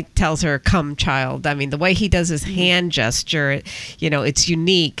just when he tells her, "Come, child," I mean, the way he does his hand gesture, it's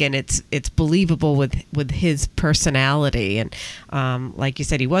unique and it's believable with his personality. And like you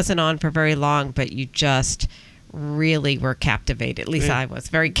said, he wasn't on for very long, but you just really were captivated. At least I was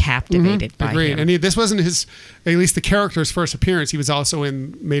very captivated by Agreed. him. And this wasn't his, at least the character's first appearance. He was also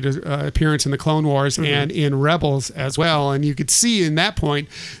made an appearance in the Clone Wars and in Rebels as well. And you could see in that point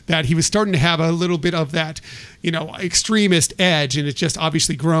that he was starting to have a little bit of that, extremist edge, and it's just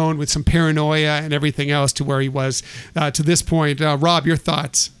obviously grown with some paranoia and everything else to where he was to this point. Rob, your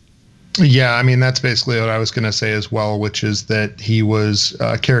thoughts? Yeah, I mean, that's basically what I was going to say as well, which is that he was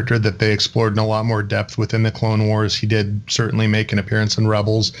a character that they explored in a lot more depth within the Clone Wars. He did certainly make an appearance in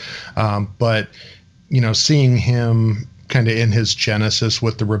Rebels, but, seeing him kind of in his genesis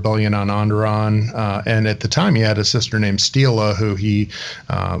with the rebellion on Onderon, and at the time he had a sister named Steela who he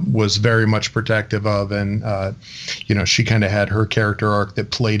was very much protective of, and she kind of had her character arc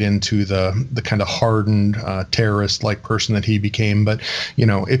that played into the kind of hardened terrorist like person that he became. But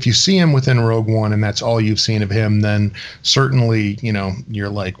if you see him within Rogue One and that's all you've seen of him, then certainly you're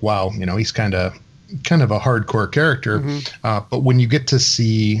like, wow, he's kind of a hardcore character, but when you get to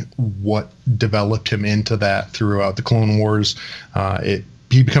see what developed him into that throughout the Clone Wars,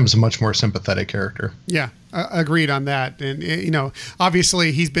 he becomes a much more sympathetic character. Yeah, agreed on that. And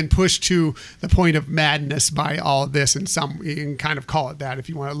obviously he's been pushed to the point of madness by all of this, and you can kind of call it that if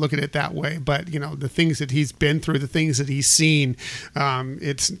you want to look at it that way. But the things that he's been through, the things that he's seen,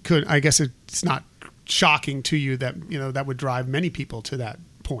 I guess it's not shocking to you that that would drive many people to that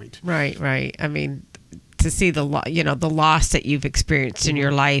point. Right. I mean, to see the loss that you've experienced in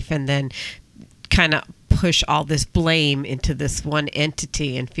your life, and then kind of push all this blame into this one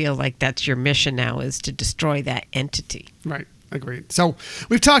entity and feel like that's your mission now, is to destroy that entity. Right. Agreed. So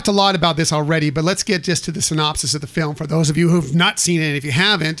we've talked a lot about this already, but let's get just to the synopsis of the film for those of you who've not seen it. If you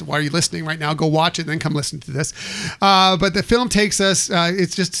haven't, why are you listening right now? Go watch it and then come listen to this. But the film takes us,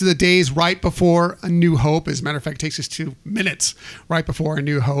 it's just to the days right before A New Hope. As a matter of fact, it takes us 2 minutes right before A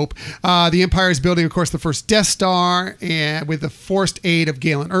New Hope. The Empire is building, of course, the first Death Star, and with the forced aid of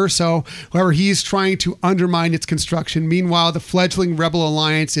Galen Erso. However, he's trying to undermine its construction. Meanwhile, the fledgling Rebel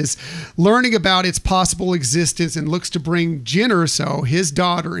Alliance is learning about its possible existence and looks to bring Jyn Erso, his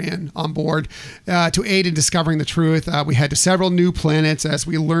daughter, on board to aid in discovering the truth. We head to several new planets as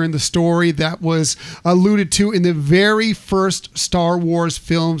we learn the story that was alluded to in the very first Star Wars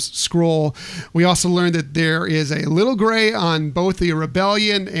film's scroll. We also learn that there is a little gray on both the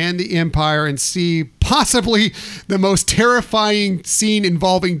Rebellion and the Empire, and see possibly the most terrifying scene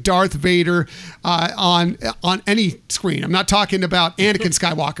involving Darth Vader on any screen. I'm not talking about Anakin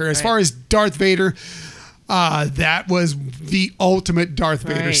Skywalker. As far as Darth Vader, that was the ultimate Darth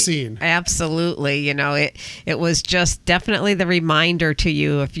Vader scene. Absolutely. It was just definitely the reminder to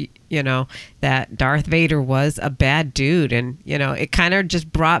you, if you that Darth Vader was a bad dude. And, it kind of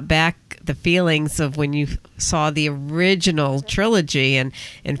just brought back the feelings of when you saw the original trilogy, and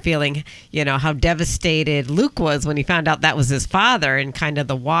feeling, how devastated Luke was when he found out that was his father, and kind of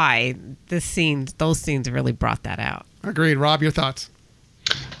the why. Those scenes really brought that out. Agreed. Rob, your thoughts?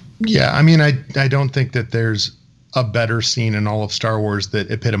 Yeah, I mean, I don't think that there's a better scene in all of Star Wars that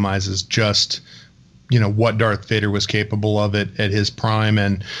epitomizes just, what Darth Vader was capable of at his prime.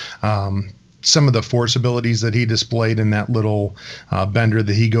 And, some of the force abilities that he displayed in that little bender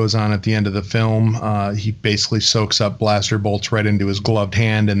that he goes on at the end of the film. He basically soaks up blaster bolts right into his gloved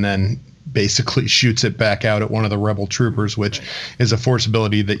hand and then basically shoots it back out at one of the rebel troopers, which is a force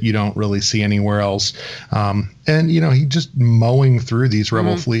ability that you don't really see anywhere else. And, you know, he just mowing through these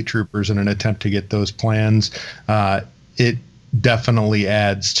rebel fleet troopers in an attempt to get those plans. It definitely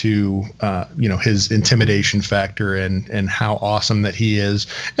adds to you know, his intimidation factor and how awesome that he is.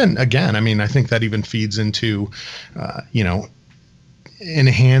 And again, I mean, I think that even feeds into you know,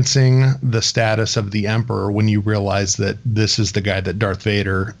 enhancing the status of the Emperor when you realize that this is the guy that Darth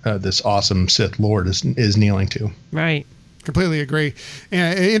Vader, this awesome Sith Lord, is kneeling to. Right. Completely agree.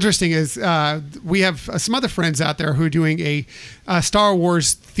 And interesting is we have some other friends out there who are doing a Star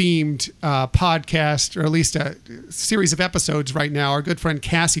Wars themed podcast, or at least a series of episodes right now. Our good friend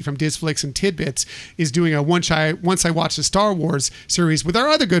Cassie from Disflix and Tidbits is doing a Once I Watched a Star Wars series with our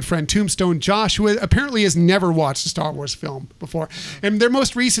other good friend Tombstone Josh, who apparently has never watched a Star Wars film before. And their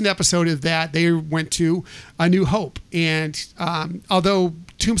most recent episode of that, they went to A New Hope. And although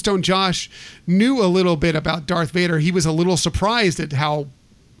Tombstone Josh knew a little bit about Darth Vader, he was a little surprised at how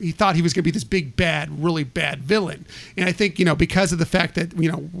he thought he was going to be this big, bad, really bad villain. And I think, you know, because of the fact that,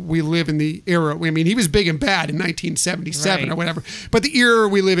 you know, we live in the era, I mean, he was big and bad in 1977 or whatever, but the era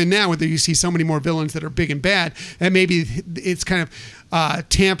we live in now, where you see so many more villains that are big and bad, and maybe it's kind of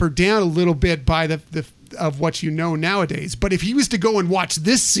tampered down a little bit by the of what you know nowadays. But if he was to go and watch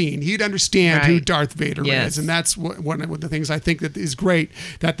this scene, he'd understand who Darth Vader is. And that's one of the things I think that is great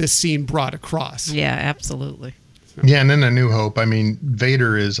that this scene brought across. Yeah, absolutely. Yeah, and in A New Hope, I mean,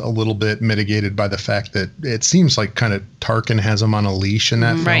 Vader is a little bit mitigated by the fact that it seems like kind of Tarkin has him on a leash in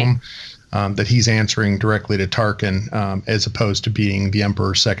that film, that he's answering directly to Tarkin as opposed to being the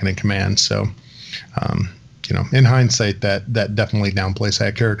Emperor's second in command. So, you know, in hindsight, that definitely downplays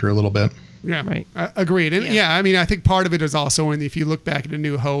that character a little bit. Yeah, right. Agreed. And yeah, I mean, I think part of it is also if you look back at A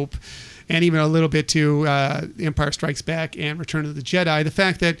New Hope, and even a little bit to Empire Strikes Back and Return of the Jedi, the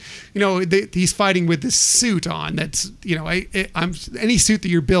fact that, you know, he's fighting with this suit on that's, you know, any suit that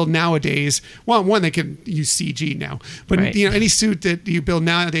you build nowadays, one, they can use CG now, but, you know, any suit that you build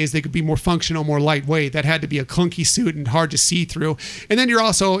nowadays, they could be more functional, more lightweight. That had to be a clunky suit and hard to see through. And then you're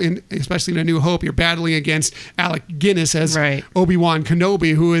also, especially in A New Hope, you're battling against Alec Guinness as Obi-Wan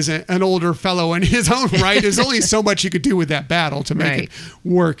Kenobi, who is an older fellow in his own right. There's only so much you could do with that battle to make it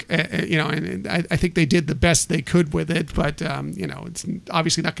work, you know, and I think they did the best they could with it, but you know, it's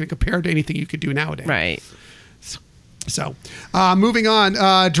obviously not going to compare to anything you could do nowadays. Right. So, moving on,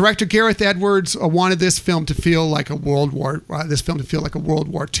 director Gareth Edwards wanted this film to feel like a World War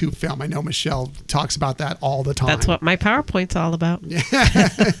II film. I know Michelle talks about that all the time. That's what my PowerPoint's all about.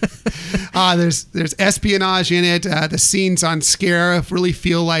 There's espionage in it. The scenes on Scarif really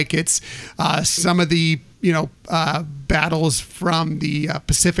feel like it's some of the, you know, battles from the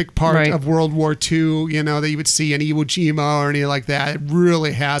Pacific part of World War II, you know, that you would see in Iwo Jima or anything like that. It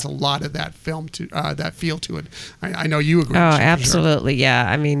really has a lot of that film to that feel to it. I know you agree. Oh, absolutely. Sure. Yeah.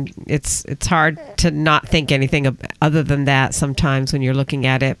 I mean, it's hard to not think anything other than that sometimes when you're looking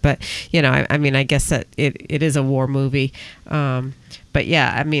at it. But, you know, I mean, I guess that it is a war movie. But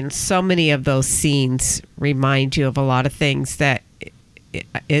yeah, I mean, so many of those scenes remind you of a lot of things that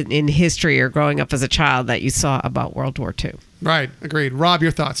in history or growing up as a child that you saw about World War II. Right. Agreed. Rob,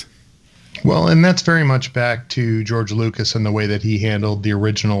 your thoughts? Well, and that's very much back to George Lucas and the way that he handled the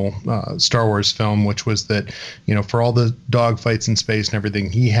original Star Wars film, which was that, you know, for all the dogfights in space and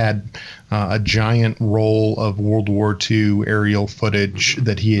everything, he had a giant roll of World War II aerial footage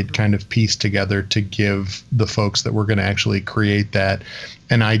that he had kind of pieced together to give the folks that were going to actually create that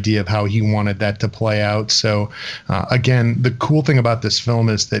an idea of how he wanted that to play out. So again, the cool thing about this film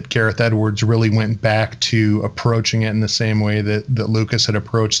is that Gareth Edwards really went back to approaching it in the same way that Lucas had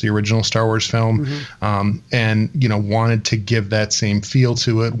approached the original Star Wars film, and, you know, wanted to give that same feel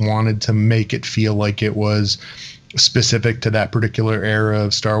to it, wanted to make it feel like it was specific to that particular era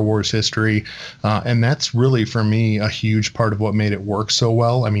of Star Wars history. And that's really, for me, a huge part of what made it work so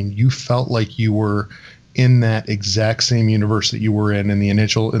well. I mean, you felt like you were in that exact same universe that you were in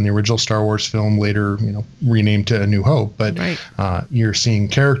the original Star Wars film, later, you know, renamed to A New Hope. But you're seeing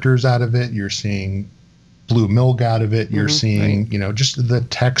characters out of it. You're seeing blue milk out of it. You're seeing, just the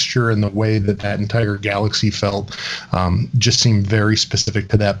texture and the way that entire galaxy felt just seemed very specific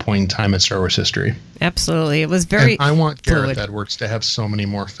to that point in time in Star Wars history. Absolutely. It was very and I want fluid. Gareth Edwards to have so many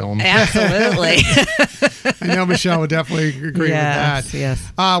more films. Absolutely. I know Michelle would definitely agree with that.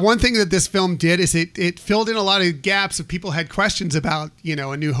 Yes. One thing that this film did is it filled in a lot of gaps if people had questions about,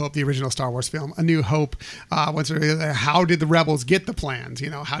 A New Hope, the original Star Wars film. A New Hope, how did the rebels get the plans?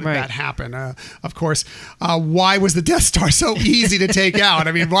 How did that happen? Of course, why was the Death Star so easy to take out?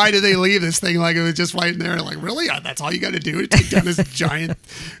 I mean, why did they leave this thing like it was just right in there? Like, really? That's all you got to do to take down this giant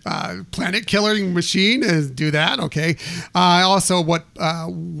planet-killing machine? Do that? Okay. Also, what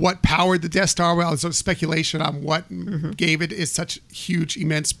powered the Death Star? Well, there's speculation on what gave it is such huge,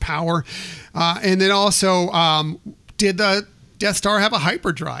 immense power. And then also, did the Death Star have a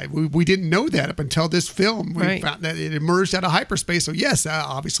hyperdrive? We didn't know that up until this film. We found that it emerged out of hyperspace. So yes,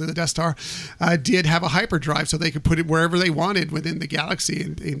 obviously the Death Star did have a hyperdrive, so they could put it wherever they wanted within the galaxy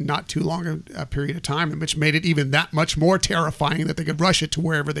in not too long a period of time, which made it even that much more terrifying that they could rush it to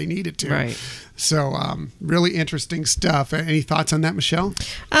wherever they needed to. Right. So really interesting stuff. Any thoughts on that, Michelle?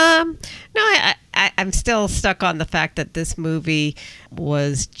 No, I'm still stuck on the fact that this movie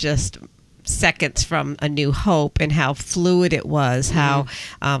was just seconds from A New Hope and how fluid it was, how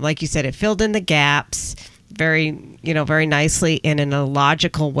like you said, it filled in the gaps very nicely and in a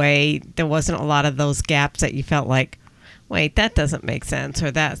logical way. There wasn't a lot of those gaps that you felt like, wait, that doesn't make sense,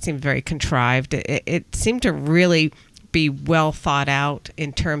 or that seemed very contrived. It seemed to really be well thought out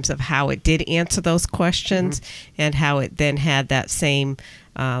in terms of how it did answer those questions and how it then had that same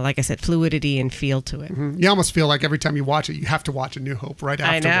like I said, fluidity and feel to it. You almost feel like every time you watch it, you have to watch A New Hope right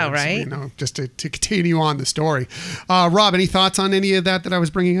afterwards. I know, right? Just to continue on the story. Rob, any thoughts on any of that I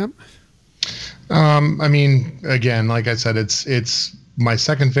was bringing up? I mean, again, like I said, it's my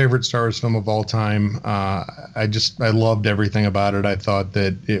second favorite Star Wars film of all time. I loved everything about it. I thought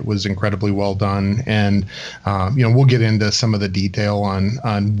that it was incredibly well done. And, we'll get into some of the detail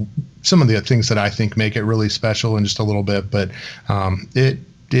on some of the things that I think make it really special in just a little bit. But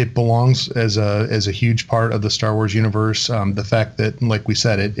it belongs as a huge part of the Star Wars universe. The fact that, like we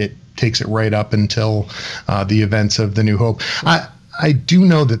said, it takes it right up until the events of The New Hope. I do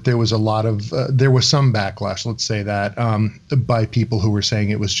know that there was some backlash, let's say that, by people who were saying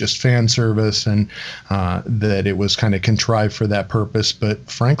it was just fan service and that it was kind of contrived for that purpose. But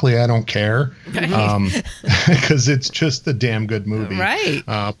frankly, I don't care because it's just a damn good movie. Right.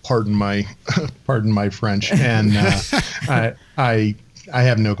 Pardon my French. And I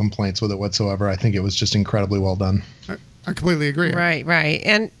have no complaints with it whatsoever. I think it was just incredibly well done. I completely agree. Right.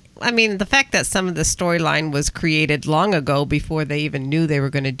 And I mean, the fact that some of the storyline was created long ago before they even knew they were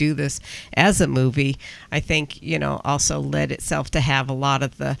going to do this as a movie, I think, also led itself to have a lot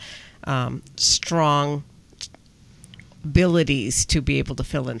of the strong abilities to be able to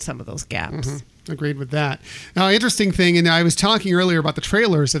fill in some of those gaps. Agreed with that. Now, interesting thing, and I was talking earlier about the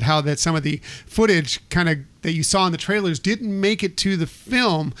trailers and how that some of the footage that you saw in the trailers didn't make it to the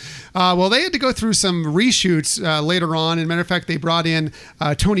film. Well, they had to go through some reshoots later on. And matter of fact, they brought in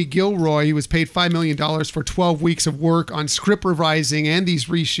Tony Gilroy. He was paid $5 million for 12 weeks of work on script revising and these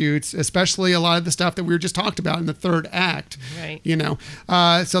reshoots, especially a lot of the stuff that we were just talked about in the third act. Right.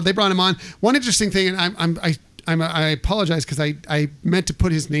 So they brought him on. One interesting thing, and I apologize because I meant to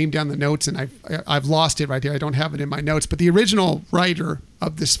put his name down the notes and I've lost it right there. I don't have it in my notes. But the original writer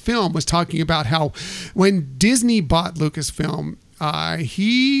of this film was talking about how when Disney bought Lucasfilm,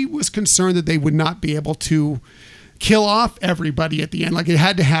 he was concerned that they would not be able to kill off everybody at the end. Like it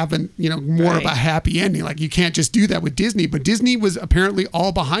had to have more of a happy ending. Like you can't just do that with Disney, but Disney was apparently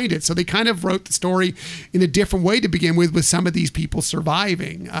all behind it. So they kind of wrote the story in a different way to begin with some of these people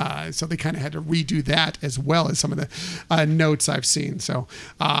surviving. So they kind of had to redo that as well as some of the notes I've seen. So,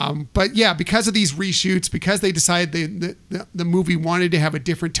 but yeah, because of these reshoots, because they decided the movie wanted to have a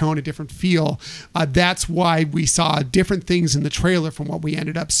different tone, a different feel, that's why we saw different things in the trailer from what we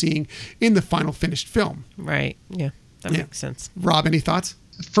ended up seeing in the final finished film. Right. Yeah. That makes sense. Rob, any thoughts?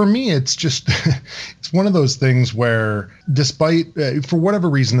 For me, it's just, it's one of those things where despite, for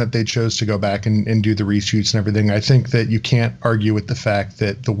whatever reason that they chose to go back and do the reshoots and everything, I think that you can't argue with the fact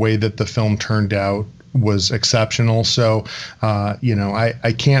that the way that the film turned out was exceptional. So,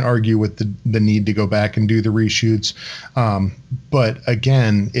 I can't argue with the need to go back and do the reshoots. But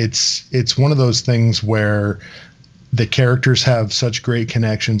again, it's one of those things where the characters have such great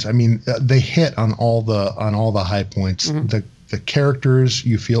connections. I mean, they hit on all the high points. the characters,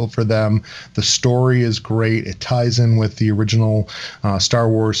 you feel for them. The story is great. It ties in with the original Star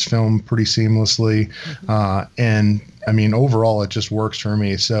Wars film pretty seamlessly. And I mean, overall, it just works for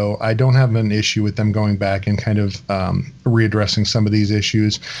me. So I don't have an issue with them going back and kind of readdressing some of these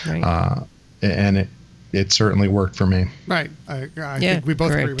issues. Right. And it certainly worked for me. Right. I think we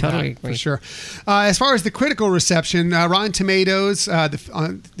both agree with that, for sure. As far as the critical reception, Rotten Tomatoes,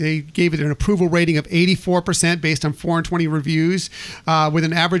 they gave it an approval rating of 84% based on 420 reviews, with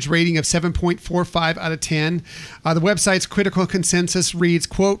an average rating of 7.45 out of 10. The website's critical consensus reads,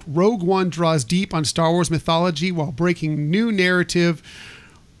 quote, Rogue One draws deep on Star Wars mythology while breaking new narrative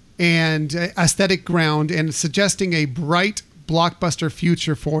and aesthetic ground and suggesting a bright blockbuster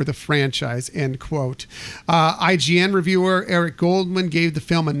future for the franchise, end quote. IGN reviewer Eric Goldman gave the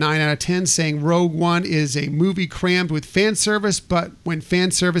film a 9 out of 10, saying Rogue One is a movie crammed with fan service, but when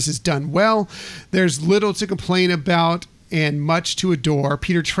fan service is done well, there's little to complain about and much to adore.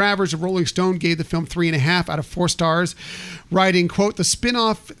 Peter Travers of Rolling Stone gave the film 3.5 out of 4 stars, writing, quote, the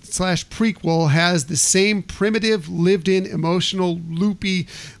spin-off / prequel has the same primitive, lived-in, emotional, loopy,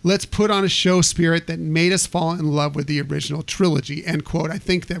 let's put on a show spirit that made us fall in love with the original trilogy, end quote. I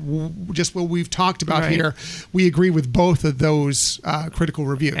think that just what we've talked about here, we agree with both of those critical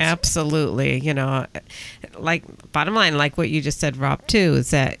reviews. Absolutely. You know, like, bottom line, like what you just said, Rob, too,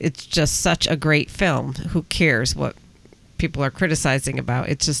 is that it's just such a great film. Who cares what people are criticizing about?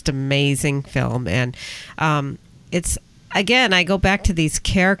 It's just amazing film. And it's, again, I go back to these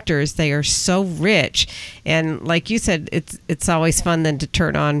characters. They are so rich, and like you said, it's always fun then to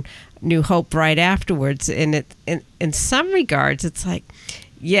turn on New Hope right afterwards. And in some regards, it's like,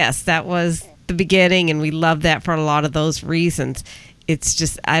 yes, that was the beginning, and we love that for a lot of those reasons. It's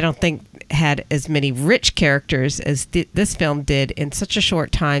just, I don't think had as many rich characters as this film did in such a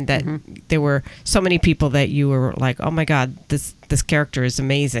short time that there were so many people that you were like, oh my God, this character is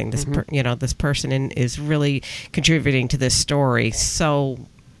amazing. This this person is really contributing to this story so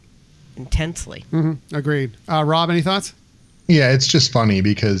intensely. Agreed. Rob, any thoughts? Yeah, it's just funny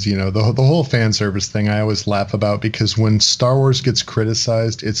because, you know, the whole fan service thing I always laugh about, because when Star Wars gets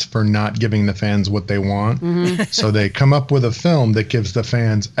criticized, it's for not giving the fans what they want. So they come up with a film that gives the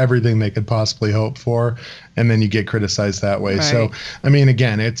fans everything they could possibly hope for, and then you get criticized that way. Right. So, I mean,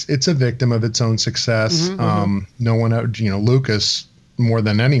 again, it's a victim of its own success. No one, you know, Lucas, more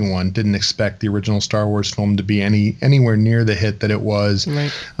than anyone, didn't expect the original Star Wars film to be anywhere near the hit that it was.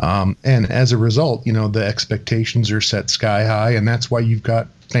 Right. And as a result, you know, the expectations are set sky high, and that's why you've got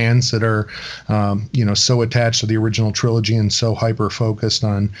fans that are, you know, so attached to the original trilogy and so hyper focused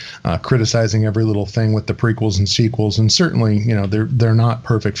on criticizing every little thing with the prequels and sequels. And certainly, you know, they're not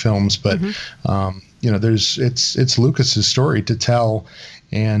perfect films, but you know, it's Lucas's story to tell,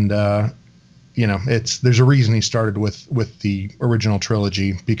 and you know, there's a reason he started with the original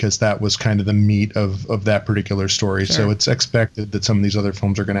trilogy, because that was kind of the meat of that particular story. Sure. So it's expected that some of these other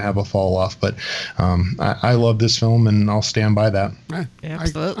films are going to have a fall off. But I love this film, and I'll stand by that. Right.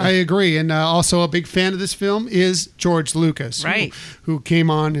 Absolutely. I agree. And also a big fan of this film is George Lucas, right? Who came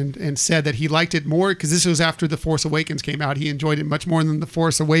on and said that he liked it more, because this was after The Force Awakens came out. He enjoyed it much more than The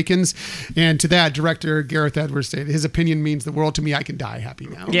Force Awakens. And to that, director Gareth Edwards stated, his opinion means the world to me. I can die happy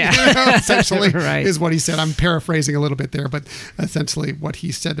now. Yeah. Essentially. Right. Is what he said. I'm paraphrasing a little bit there, but essentially what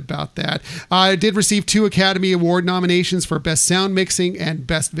he said about that. It did receive 2 Academy Award nominations for Best Sound Mixing and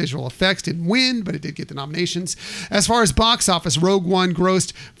Best Visual Effects. Didn't win, but it did get the nominations. As far as box office, Rogue One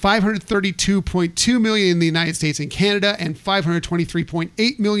grossed $532.2 million in the United States and Canada, and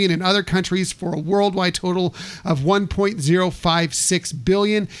 $523.8 million in other countries, for a worldwide total of $1.056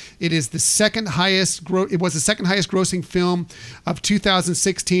 billion. It is the second highest. It was the second highest grossing film of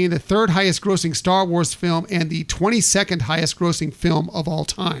 2016, the third highest grossing Star Wars film, and the 22nd highest grossing film of all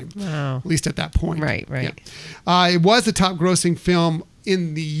time. Wow. At least at that point. Right. Yeah. It was the top grossing film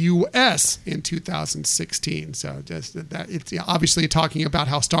in the U.S. in 2016. So just that, it's obviously talking about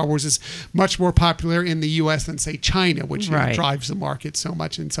how Star Wars is much more popular in the U.S. than, say, China, which drives the market so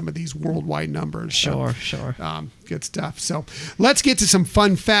much in some of these worldwide numbers. Sure. Good stuff. So let's get to some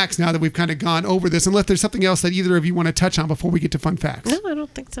fun facts now that we've kind of gone over this, unless there's something else that either of you want to touch on before we get to fun facts. No, I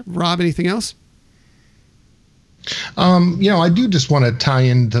don't think so. Rob, anything else? You know, I do just want to tie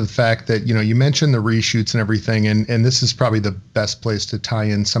into the fact that, you know, you mentioned the reshoots and everything, and this is probably the best place to tie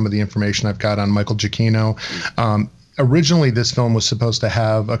in some of the information I've got on Michael Giacchino. Originally, this film was supposed to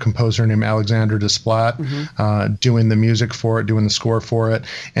have a composer named Alexander Desplat doing the music for it, doing the score for it.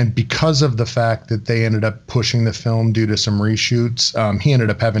 And because of the fact that they ended up pushing the film due to some reshoots, he ended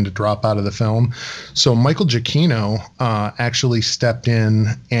up having to drop out of the film. So Michael Giacchino actually stepped in,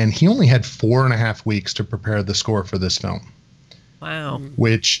 and he only had 4.5 weeks to prepare the score for this film. Wow.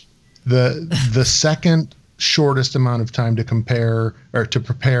 Which the second shortest amount of time to prepare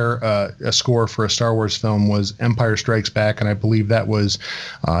a score for a Star Wars film was Empire Strikes Back, and I believe that was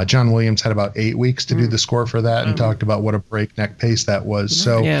John Williams had about 8 weeks to do the score for that, and talked about what a breakneck pace that was.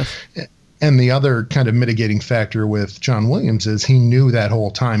 So, and the other kind of mitigating factor with John Williams is he knew that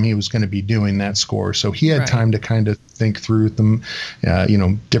whole time he was going to be doing that score, so he had time to kind of think through them,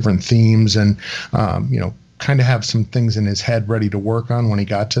 different themes, and kind of have some things in his head ready to work on when he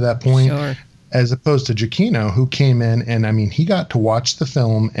got to that point. Sure. As opposed to Giacchino, who came in and, he got to watch the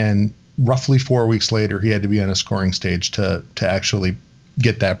film, and roughly 4 weeks later, he had to be on a scoring stage to actually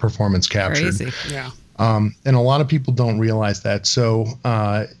get that performance captured. Crazy. Yeah. And a lot of people don't realize that. So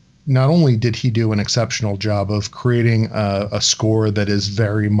not only did he do an exceptional job of creating a score that is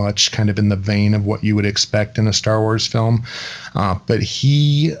very much kind of in the vein of what you would expect in a Star Wars film, but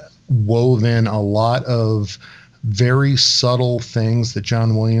he wove in a lot of very subtle things that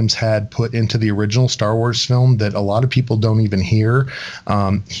John Williams had put into the original Star Wars film that a lot of people don't even hear.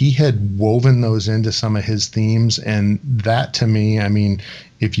 He had woven those into some of his themes, and that to me,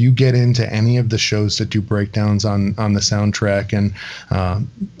 if you get into any of the shows that do breakdowns on the soundtrack, and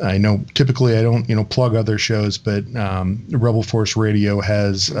I know typically I don't plug other shows, but Rebel Force Radio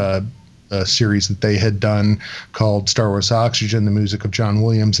has a series that they had done called Star Wars Oxygen, the music of John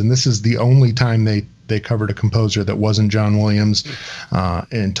Williams, and this is the only time they covered a composer that wasn't John Williams,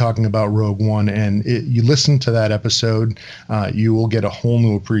 and talking about Rogue One. And you listen to that episode, you will get a whole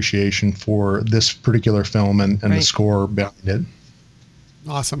new appreciation for this particular film and the score behind it.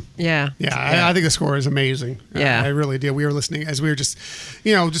 Awesome. Yeah. I think the score is amazing. Yeah. I really did. We were listening as we were just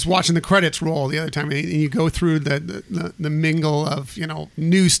watching the credits roll the other time, and you go through the mingle of,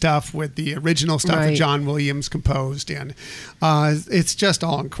 new stuff with the original stuff that John Williams composed, and it's just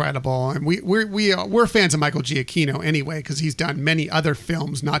all incredible. And we're fans of Michael Giacchino anyway, because he's done many other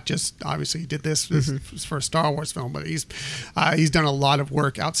films, not just obviously he did this for a Star Wars film, but he's done a lot of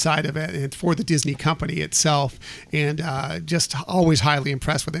work outside of it and for the Disney company itself, and just always highly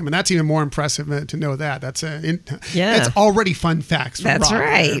impressed with him. And that's even more impressive to know that. That's already fun facts. That's Rob.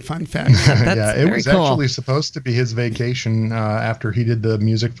 right. Fun facts. It was actually supposed to be his vacation after he did the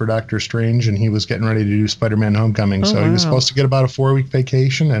music for Doctor Strange, and he was getting ready to do Spider-Man Homecoming. So he was supposed to get about a 4-week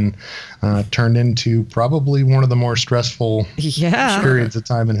vacation, and turned into probably one of the more stressful periods of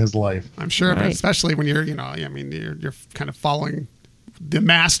time in his life. I'm sure, but especially when you're, you're kind of following the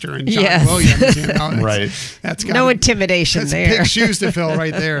master and John Williams, right? That's no intimidation there. Big shoes to fill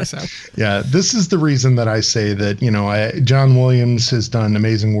right there. So this is the reason that I say that John Williams has done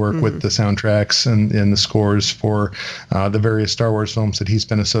amazing work with the soundtracks and the scores for the various Star Wars films that he's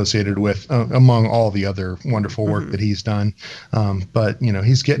been associated with, among all the other wonderful work that he's done. But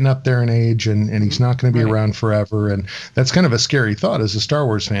he's getting up there in age, and he's not going to be around forever, and that's kind of a scary thought as a Star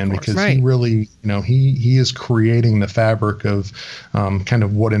Wars fan, because he really, he is creating the fabric of kind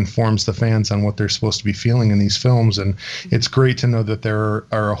of what informs the fans on what they're supposed to be feeling in these films. And it's great to know that there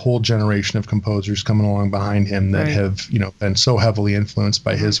are a whole generation of composers coming along behind him that have, been so heavily influenced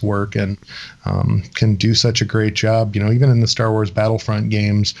by his work, and can do such a great job. Even in the Star Wars Battlefront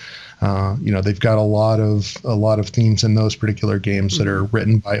games, they've got a lot of themes in those particular games that are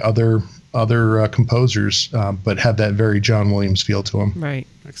written by other composers, but have that very John Williams feel to them. Right.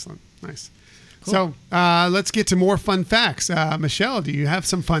 Excellent. Nice. Cool. So let's get to more fun facts. Michelle, do you have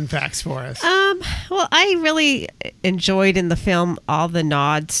some fun facts for us? Well, I really enjoyed in the film all the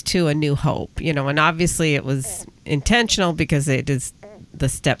nods to A New Hope, and obviously it was intentional because it is the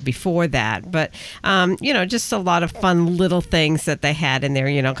step before that. But, just a lot of fun little things that they had in there,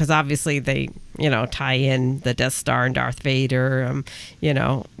 because obviously they, tie in the Death Star and Darth Vader,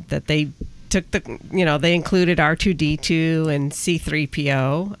 that they took they included R2-D2 and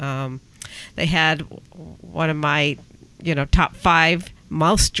C-3PO. They had one of my, top 5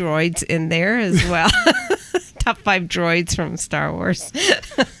 mouse droids in there as well. Top 5 droids from Star Wars.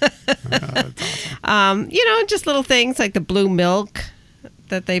 That's awesome. Just little things like the blue milk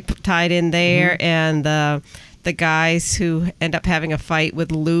that they tied in there, and the guys who end up having a fight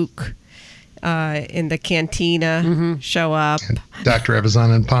with Luke in the cantina show up. Dr.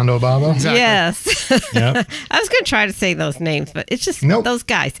 Evazan and Pondo Baba. Exactly. Yes. Yep. I was going to try to say those names, but it's just those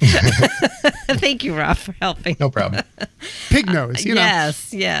guys. Thank you, Rob, for helping. No problem. Pig nose,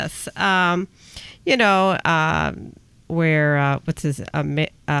 Yes. Where what's his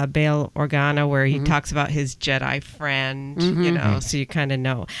Bail Organa, where he talks about his Jedi friend, so you kind of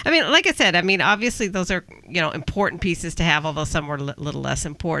know. Like I said, obviously those are important pieces to have, although some were a little less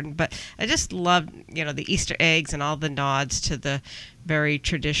important. But I just loved the Easter eggs and all the nods to the very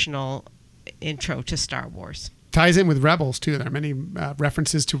traditional intro to Star Wars. ties in with Rebels too. There are many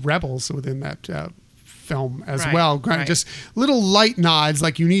references to Rebels within that film as well. Just little light nods,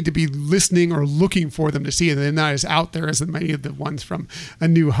 like you need to be listening or looking for them to see it. They're not as out there as many of the ones from A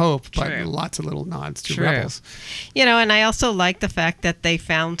New Hope, but lots of little nods to Rebels. You know, and I also like the fact that they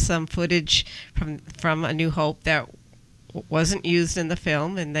found some footage from A New Hope that wasn't used in the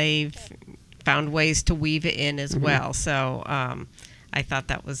film, and they've found ways to weave it in as well. So I thought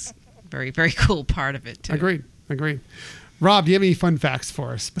that was very, very cool part of it too. Agreed. Rob, do you have any fun facts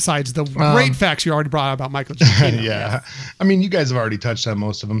for us besides the great facts you already brought up about Michael Giacchino? Yeah. I mean, you guys have already touched on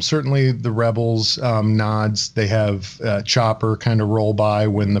most of them. Certainly the Rebels nods. They have Chopper kind of roll by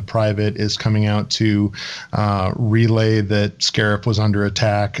when the Private is coming out to relay that Scarif was under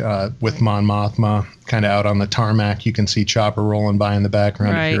attack with Mon Mothma kind of out on the tarmac. You can see Chopper rolling by in the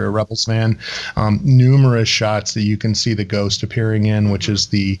background if you're a Rebels fan. Numerous shots that you can see the Ghost appearing in, which is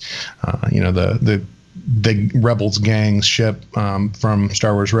the Rebels gang's ship from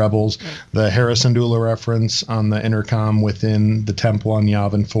Star Wars Rebels, the Hera Syndulla reference on the intercom within the temple on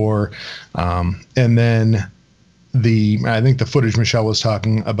Yavin 4, and then I think the footage Michelle was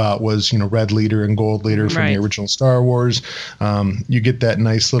talking about was, Red Leader and Gold Leader from the original Star Wars. You get that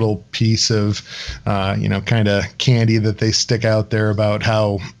nice little piece of, kind of candy that they stick out there about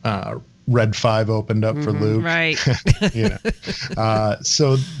how Red 5 opened up for Luke. Right.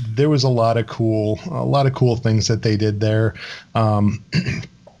 So there was a lot of cool things that they did there.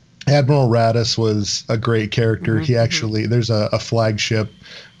 Admiral Raddus was a great character. He actually, there's a flagship,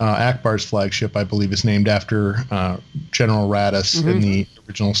 Akbar's flagship, I believe, is named after General Raddus in the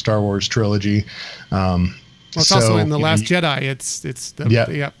original Star Wars trilogy. Well, it's also in The Last Jedi. It's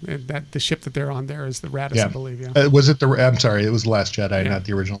the ship that they're on there is the Raddus, I believe. Yeah. Was it I'm sorry, it was The Last Jedi, not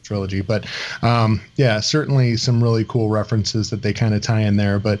the original trilogy. But certainly some really cool references that they kind of tie in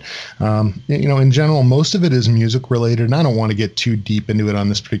there. But in general, most of it is music related, and I don't want to get too deep into it on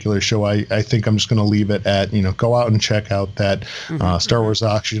this particular show. I think I'm just going to leave it at go out and check out that Star Wars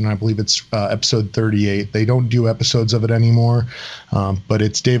Oxygen. I believe it's episode 38. They don't do episodes of it anymore, but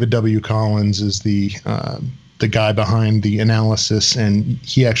it's David W. Collins is the guy behind the analysis, and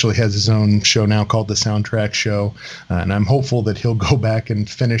he actually has his own show now called The Soundtrack Show, and I'm hopeful that he'll go back and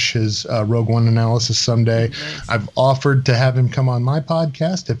finish his Rogue One analysis someday. Nice. I've offered to have him come on my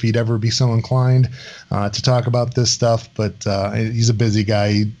podcast if he'd ever be so inclined to talk about this stuff, but he's a busy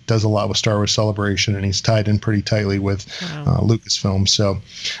guy. He does a lot with Star Wars Celebration, and he's tied in pretty tightly with Lucasfilm. So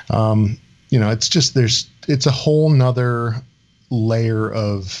it's a whole nother layer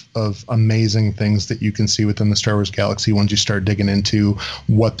of amazing things that you can see within the Star Wars galaxy once you start digging into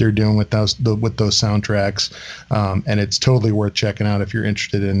what they're doing with those soundtracks, and it's totally worth checking out if you're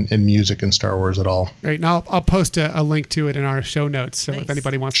interested in music and Star Wars at all. Right, now I'll post a link to it in our show notes, so if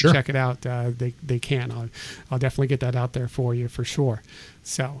anybody wants to check it out, they can. I'll definitely get that out there for you for sure.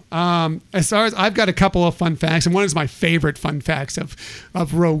 So, as far as I've got a couple of fun facts, and one is my favorite fun facts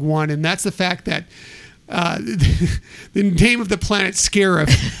of Rogue One, and that's the fact that the name of the planet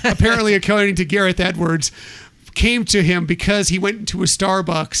Scarif, apparently according to Gareth Edwards, came to him because he went into a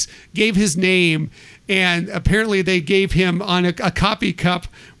Starbucks, gave his name, and apparently they gave him on a coffee cup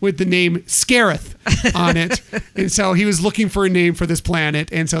with the name Scarif on it. And so he was looking for a name for this planet,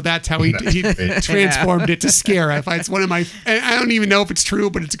 and so that's how he transformed it to Scarif. It's one of my, I don't even know if it's true,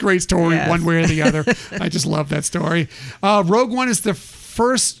 but it's a great story one way or the other. I just love that story. Rogue One is the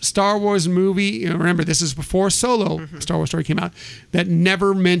first Star Wars movie, remember this is before Solo, Star Wars story came out, that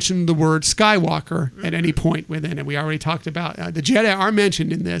never mentioned the word Skywalker at any point within it. We already talked about the Jedi are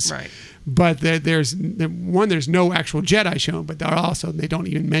mentioned in this, but there's no actual Jedi shown, but they don't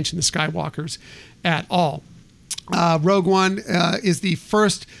even mention the Skywalkers at all. Rogue One is the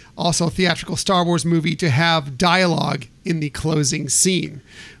first also theatrical Star Wars movie to have dialogue in the closing scene,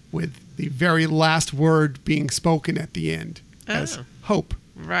 with the very last word being spoken at the end as hope.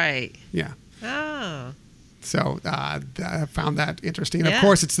 Right. Yeah. Oh. So I found that interesting. And of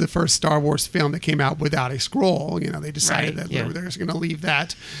course, it's the first Star Wars film that came out without a scroll. They decided that they're just going to leave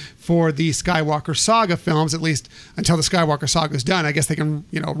that for the Skywalker Saga films, at least until the Skywalker Saga is done. I guess they can,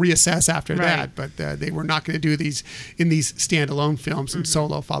 reassess after that. But they were not going to do these in these standalone films, and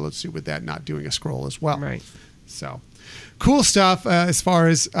Solo followed suit with that, not doing a scroll as well. Right. So Cool stuff as far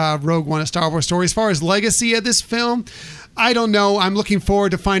as Rogue One, A Star Wars Story. As far as legacy of this film, I don't know. I'm looking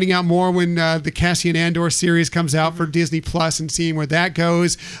forward to finding out more when the Cassian Andor series comes out for Disney Plus and seeing where that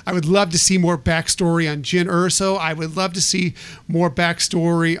goes. I would love to see more backstory on Jyn Erso. I would love to see more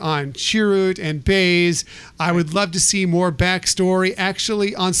backstory on Chirrut and Baze. I would love to see more backstory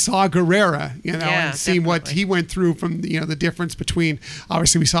actually on Saw Gerrera, and see what he went through from the difference between,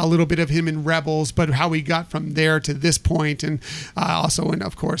 obviously we saw a little bit of him in Rebels, but how he got from there to this point, and also in,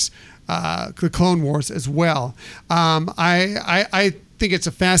 of course, the Clone Wars as well. I think it's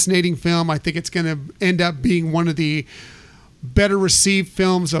a fascinating film. I think it's going to end up being one of the better received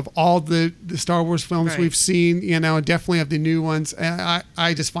films of all the Star Wars films we've seen, and definitely of the new ones.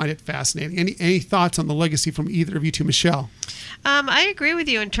 I just find it fascinating. Any thoughts on the legacy from either of you two? Michelle? I agree with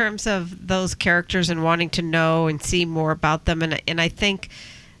you in terms of those characters and wanting to know and see more about them. And I think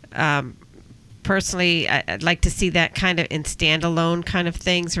personally, I'd like to see that kind of in standalone kind of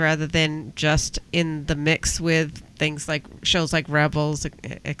things rather than just in the mix with things like shows like Rebels,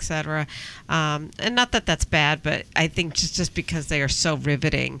 etc. And not that that's bad, but I think just because they are so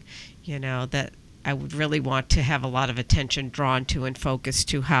riveting, that I would really want to have a lot of attention drawn to and focus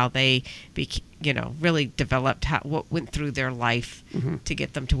to how they, really developed, what went through their life to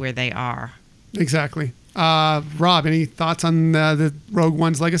get them to where they are. Exactly. Rob, any thoughts on the Rogue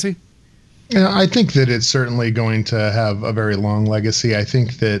One's legacy? Yeah, I think that it's certainly going to have a very long legacy. I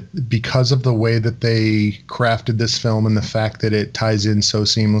think that because of the way that they crafted this film and the fact that it ties in so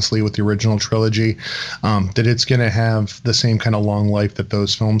seamlessly with the original trilogy, that it's going to have the same kind of long life that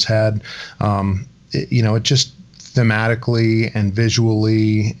those films had. It just thematically and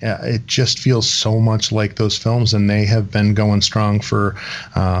visually, it just feels so much like those films, and they have been going strong for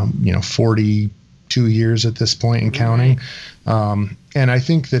 42 years at this point and counting. And I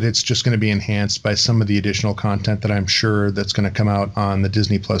think that it's just going to be enhanced by some of the additional content that I'm sure that's going to come out on the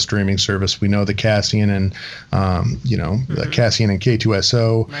Disney Plus streaming service. We know the Cassian and, the Cassian and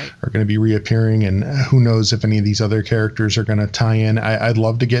K2SO are going to be reappearing, and who knows if any of these other characters are going to tie in. I'd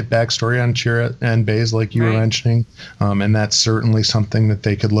love to get backstory on Chirrut and Baze, like you were mentioning, and that's certainly something that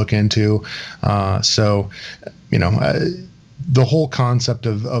they could look into. The whole concept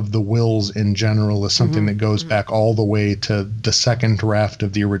of the Wills in general is something that goes back all the way to the second draft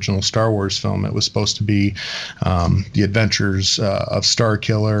of the original Star Wars film. It was supposed to be the adventures of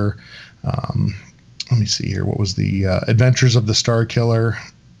Starkiller. Let me see here. What was the Adventures of the Starkiller?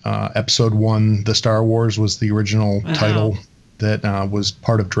 Episode 1, The Star Wars, was the original title that was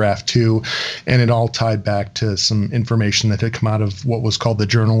part of Draft 2, and it all tied back to some information that had come out of what was called the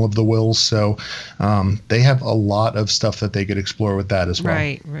Journal of the Wills. So they have a lot of stuff that they could explore with that as well.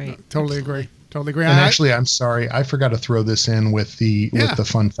 Right. Totally agree. And actually, I'm sorry, I forgot to throw this in with the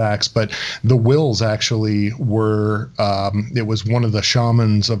fun facts, but the Wills actually were, it was one of the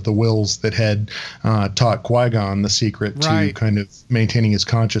shamans of the Wills that had taught Qui-Gon the secret to kind of maintaining his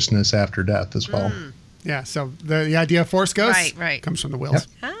consciousness after death as well. Yeah, so the idea of Force Ghosts comes from the Wills.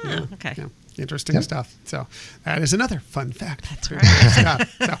 Yep. Oh, okay. Yeah. Interesting stuff. So that is another fun fact. That's right.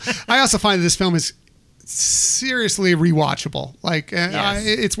 So I also find that this film is seriously rewatchable.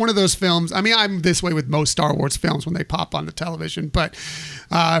 It's one of those films. I mean, I'm this way with most Star Wars films when they pop on the television, but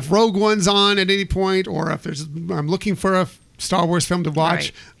if Rogue One's on at any point, or if I'm looking for a Star Wars film to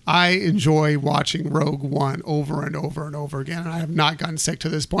watch, I enjoy watching Rogue One over and over and over again, and I have not gotten sick to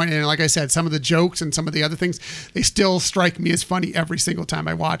this point. And like I said, some of the jokes and some of the other things, they still strike me as funny every single time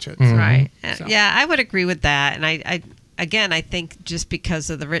I watch it. Right. So. Yeah, I would agree with that. And I think just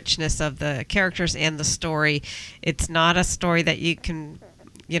because of the richness of the characters and the story, it's not a story that you can,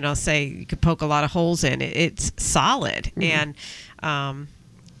 say you could poke a lot of holes in. It's solid.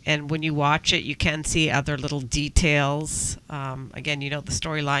 And when you watch it, you can see other little details. Again, the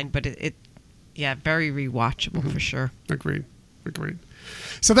storyline, but it very rewatchable for sure. Agreed.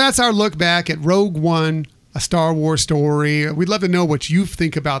 So that's our look back at Rogue One, A Star Wars Story. We'd love to know what you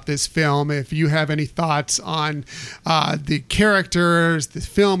think about this film. If you have any thoughts on the characters, the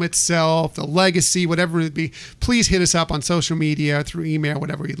film itself, the legacy, whatever it be, please hit us up on social media, through email,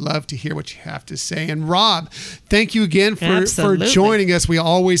 whatever. We'd love to hear what you have to say. And Rob, thank you again for joining us. We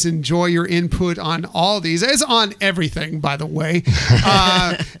always enjoy your input on all these, as on everything, by the way.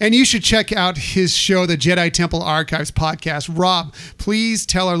 And you should check out his show, the Jedi Temple Archives podcast. Rob, please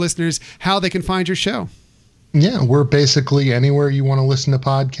tell our listeners how they can find your show. Yeah, we're basically anywhere you want to listen to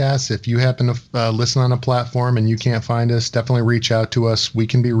podcasts. If you happen to listen on a platform and you can't find us, definitely reach out to us. We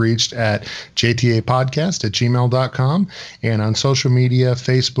can be reached at jtapodcast@gmail.com, and on social media,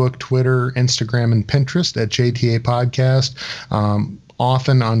 Facebook, Twitter, Instagram, and Pinterest at JTA Podcast.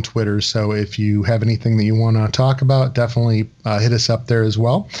 often on Twitter. So if you have anything that you want to talk about, definitely hit us up there as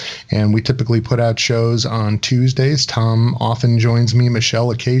well. And we typically put out shows on Tuesdays. Tom often joins me.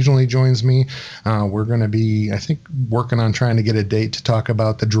 Michelle occasionally joins me. We're going to be, I think, working on trying to get a date to talk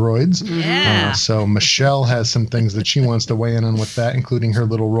about the droids. Yeah. So Michelle has some things that she wants to weigh in on with that, including her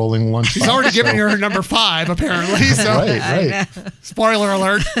little rolling lunch. She's already given her number 5, apparently. So. Right. Spoiler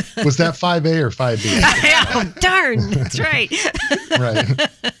alert. Was that 5A or 5B? Oh, darn. That's right. Right.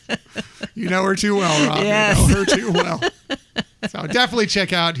 You know her too well, Rob. Yes. You know her too well. So definitely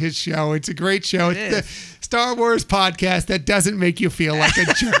check out his show. It's a great show. It's the Star Wars podcast that doesn't make you feel like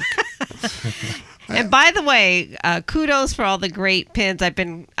a jerk. And by the way, kudos for all the great pins. I've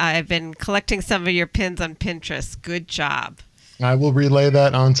been collecting some of your pins on Pinterest. Good job. I will relay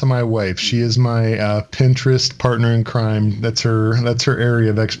that onto my wife. She is my Pinterest partner in crime. That's her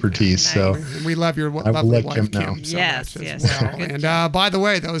area of expertise. Nice. So we love your lovely wife, Kim. So yes. Well. And by the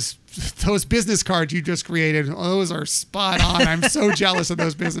way, those business cards you just created, those are spot on. I'm so jealous of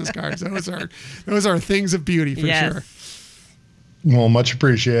those business cards. Those are things of beauty for sure. Well, much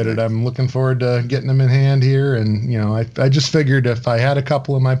appreciated. I'm looking forward to getting them in hand here. And, I just figured if I had a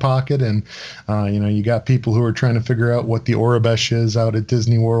couple in my pocket and, you got people who are trying to figure out what the Aurebesh is out at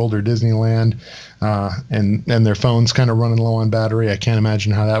Disney World or Disneyland, and their phone's kind of running low on battery. I can't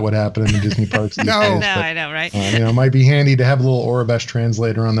imagine how that would happen in the Disney parks these days. I know, right? It might be handy to have a little Aurebesh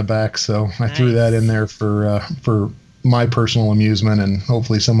translator on the back. So I threw that in there for my personal amusement, and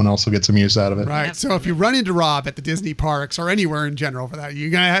hopefully someone else will get some use out of it. Right. Absolutely. So if you run into Rob at the Disney parks or anywhere in general for that,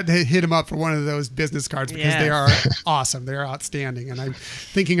 you're going to have to hit him up for one of those business cards because they are awesome. They're outstanding. And I'm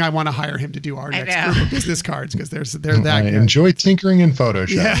thinking I want to hire him to do our next group of business cards because they're that good. Enjoy tinkering in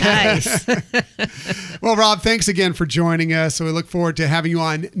Photoshop. Yeah. Nice. Well, Rob, thanks again for joining us. So we look forward to having you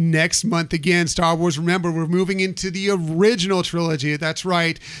on next month again. Star Wars, remember, we're moving into the original trilogy. That's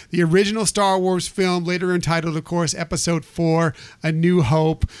right. The original Star Wars film, later entitled, of course, Episode 4, A New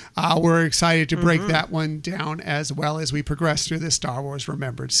Hope. We're excited to break that one down as well as we progress through this Star Wars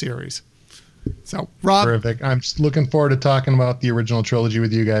Remembered series. So, Rob. Terrific. I'm just looking forward to talking about the original trilogy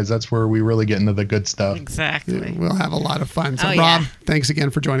with you guys. That's where we really get into the good stuff. Exactly. We'll have a lot of fun. So, Rob, thanks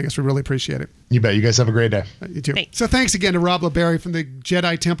again for joining us. We really appreciate it. You bet. You guys have a great day. You too. Thanks. So thanks again to Rob LeBerry from the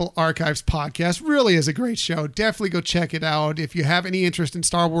Jedi Temple Archives podcast. Really is a great show. Definitely go check it out. If you have any interest in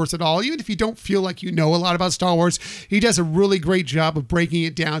Star Wars at all, even if you don't feel like you know a lot about Star Wars, he does a really great job of breaking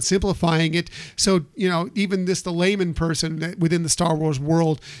it down, simplifying it. So, even the layman person within the Star Wars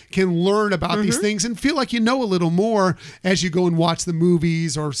world can learn about these things and feel like you know a little more as you go and watch the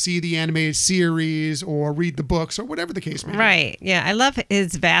movies or see the animated series or read the books or whatever the case may be. Right. Yeah. I love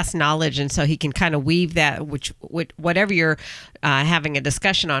his vast knowledge. And so he can kind of weave that, whatever you're having a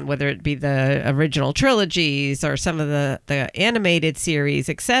discussion on, whether it be the original trilogies or some of the animated series,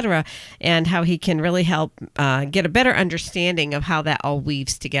 etc., and how he can really help get a better understanding of how that all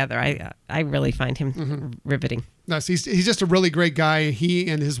weaves together. I really find him riveting. Nice. He's just a really great guy. He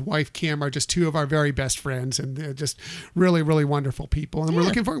and his wife, Kim, are just two of our very best friends, and they're just really, really wonderful people. And we're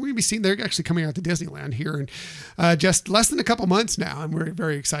looking forward to be seeing, they're actually coming out to Disneyland here in just less than a couple months now, and we're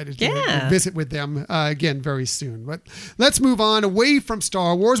very excited to visit with them again very soon. But let's move on away from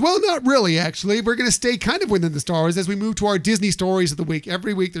Star Wars. Well, not really, actually. We're going to stay kind of within the Star Wars as we move to our Disney stories of the week.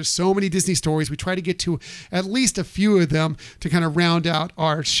 Every week, there's so many Disney stories. We try to get to at least a few of them to kind of round out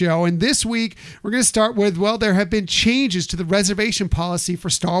our show. And this week, we're going to start with, there have been changes to the reservation policy for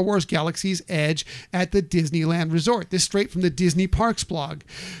Star Wars Galaxy's Edge at the Disneyland Resort. This straight from the Disney Parks blog.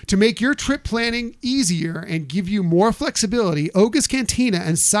 To make your trip planning easier and give you more flexibility, Oga's Cantina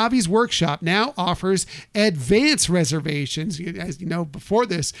and Savi's Workshop now offers advance reservations. As you know, before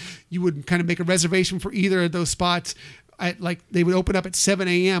this, you would kind of make a reservation for either of those spots they would open up at 7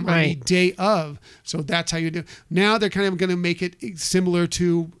 a.m. on the day of. So that's how you do. Now they're kind of going to make it similar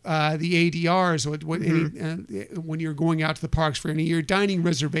to the ADRs when you're going out to the parks for any of your dining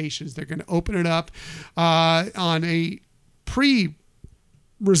reservations. They're going to open it up on a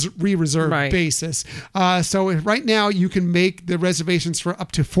re-reserved basis. So right now you can make the reservations for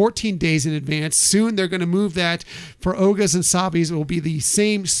up to 14 days in advance. Soon they're going to move that for Oga's and Savi's. It will be the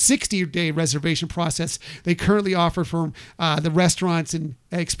same 60-day reservation process they currently offer for the restaurants and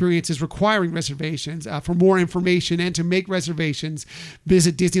experiences requiring reservations. For more information and to make reservations,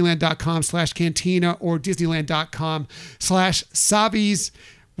 visit Disneyland.com/cantina or Disneyland.com/Savi's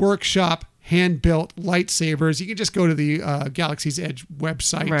Workshop hand-built lightsabers. You can just go to the Galaxy's Edge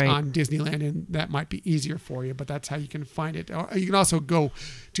website on Disneyland, and that might be easier for you, but that's how you can find it. You can also go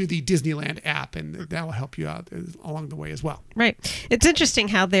to the Disneyland app, and that will help you out along the way as well. Right. It's interesting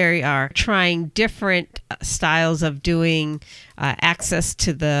how they are trying different styles of doing access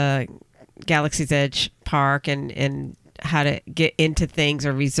to the Galaxy's Edge park and how to get into things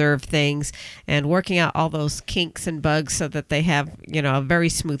or reserve things, and working out all those kinks and bugs so that they have, a very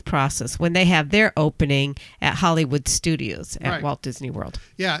smooth process when they have their opening at Hollywood Studios at Walt Disney World.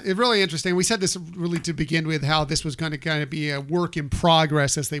 Yeah, it's really interesting. We said this really to begin with, how this was going to kind of be a work in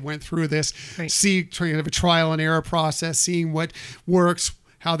progress as they went through this, trying to have a trial and error process, seeing what works,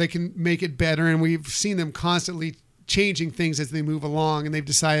 how they can make it better. And we've seen them constantly changing things as they move along, and they've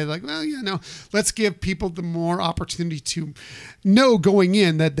decided let's give people the more opportunity to know going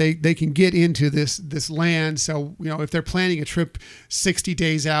in that they can get into this land. So if they're planning a trip 60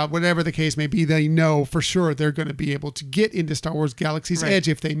 days out, whatever the case may be, they know for sure they're going to be able to get into Star Wars Galaxy's Edge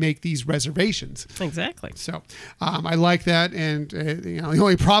if they make these reservations. Exactly. So I like that, and the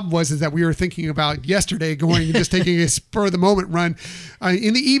only problem is that we were thinking about yesterday going and just taking a spur of the moment run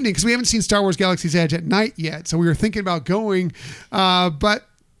in the evening, because we haven't seen Star Wars Galaxy's Edge at night yet. So we were thinking about going, but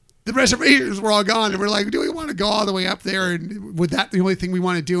the reservations were all gone, and we're like, do we want to go all the way up there? And would that the only thing we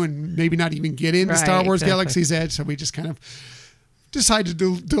want to do, and maybe not even get into Star Wars Galaxy's Edge? So we just kind of decided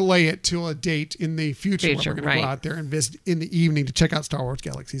to delay it to a date in the future where we're going to go out there and visit in the evening to check out Star Wars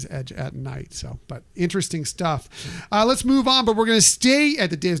Galaxy's Edge at night. So, but interesting stuff. Let's move on, but we're going to stay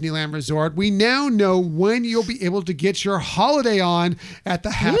at the Disneyland Resort. We now know when you'll be able to get your holiday on at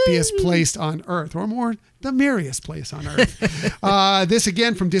the happiest place on Earth, or more, the merriest place on Earth. This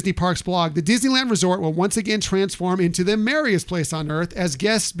again from Disney Parks blog. The Disneyland Resort will once again transform into the merriest place on Earth as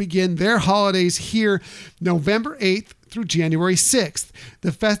guests begin their holidays here November 8th through January 6th.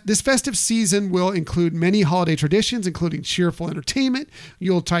 This festive season will include many holiday traditions, including cheerful entertainment,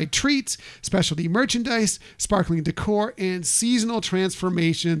 Yuletide treats, specialty merchandise, sparkling decor, and seasonal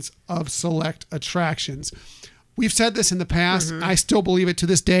transformations of select attractions. We've said this in the past. I still believe it to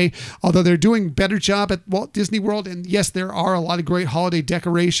this day, although they're doing a better job at Walt Disney World. And yes, there are a lot of great holiday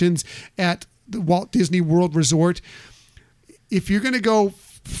decorations at the Walt Disney World Resort. If you're going to go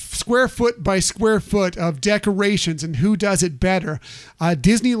square foot by square foot of decorations and who does it better,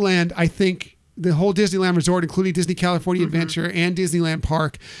 Disneyland, I think the whole Disneyland Resort, including Disney California Adventure and Disneyland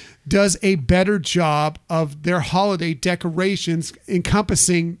Park, does a better job of their holiday decorations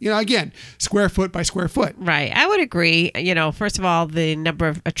encompassing, again, square foot by square foot. Right. I would agree. First of all, the number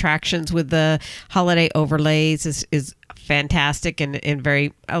of attractions with the holiday overlays is fantastic and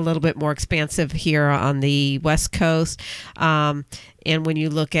a little bit more expansive here on the West Coast. And when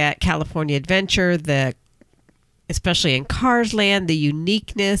you look at California Adventure, especially in Cars Land, the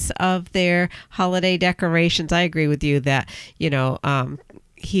uniqueness of their holiday decorations, I agree with you that,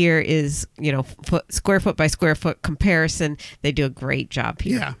 here is, square foot by square foot comparison. They do a great job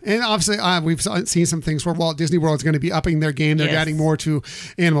here. Yeah. And obviously we've seen some things where Walt Disney World is going to be upping their game. They're adding more to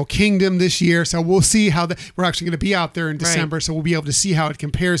Animal Kingdom this year. So we'll see how we're actually going to be out there in December. So we'll be able to see how it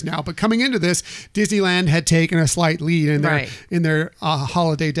compares now. But coming into this, Disneyland had taken a slight lead in their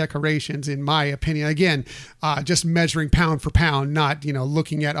holiday decorations, in my opinion. Again, just measuring pound for pound, not,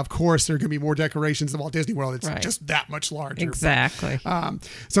 looking at, of course, there are going to be more decorations than Walt Disney World. It's just that much larger. Exactly.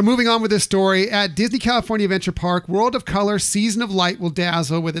 So moving on with this story, at Disney California Adventure Park, World of Color Season of Light will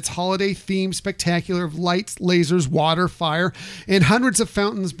dazzle with its holiday-themed spectacular of lights, lasers, water, fire, and hundreds of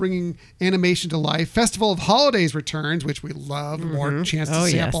fountains bringing animation to life. Festival of Holidays returns, which we love. More chance to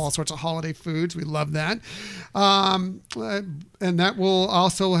sample all sorts of holiday foods. We love that. And that will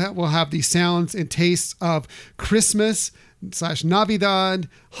also have the sounds and tastes of Christmas / Navidad,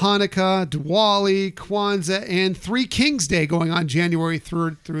 Hanukkah, Diwali, Kwanzaa, and Three Kings Day going on January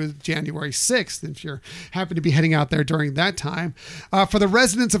 3rd through January 6th, if you're happy to be heading out there during that time. For the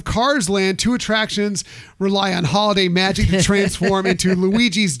residents of Cars Land, 2 attractions rely on holiday magic to transform into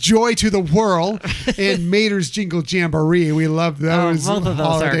Luigi's Joy to the World and Mater's Jingle Jamboree. We love those, both of those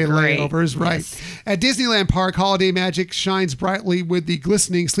holiday are great. layovers. Right. Yes. At Disneyland Park, holiday magic shines brightly with the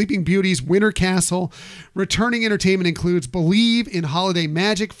glistening Sleeping Beauty's Winter Castle. Returning entertainment includes Believe in Holiday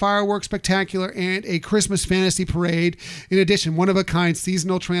Magic, Fireworks Spectacular, and a Christmas Fantasy Parade. In addition, one-of-a-kind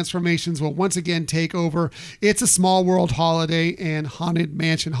seasonal transformations will once again take over It's a Small World Holiday and Haunted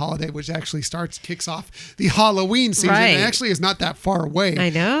Mansion Holiday, which actually kicks off the Halloween season. Right. And actually is not that far away. I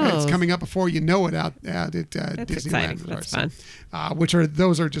know. It's coming up before you know it out at Disneyland. That's fun.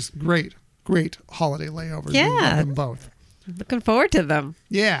 Those are just great holiday layovers. Yeah. We love them both. Looking forward to them.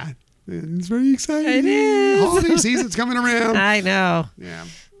 Yeah. It's very exciting. It is. Holiday season's coming around. I know. Yeah.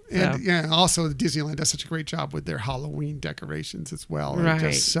 And also Disneyland does such a great job with their Halloween decorations as well. Right.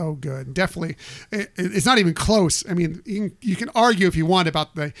 They're just so good. Definitely. It's not even close. I mean, you can argue if you want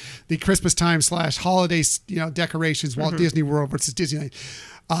about the Christmas time / holiday, decorations, Walt Disney World versus Disneyland.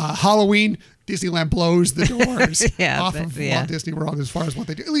 Halloween, Disneyland blows the doors off of Walt Disney World as far as what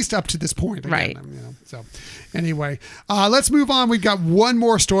they do, at least up to this point. Again, right. So anyway, let's move on. We've got one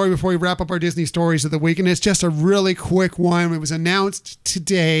more story before we wrap up our Disney stories of the week, and it's just a really quick one. It was announced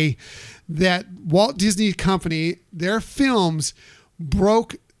today that Walt Disney Company, their films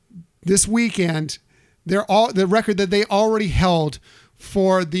broke this weekend the record that they already held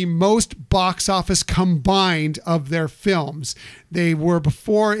for the most box office combined of their films. They were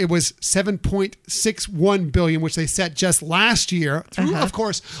before, it was $7.61 billion, which they set just last year, through, of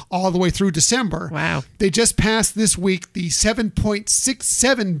course, all the way through December. Wow. They just passed this week the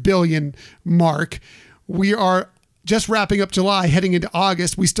 $7.67 billion mark. We are just wrapping up July, heading into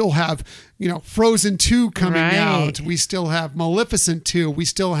August. We still have, Frozen 2 coming out. We still have Maleficent 2. We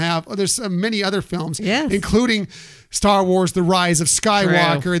still have, there's many other films, including Star Wars, The Rise of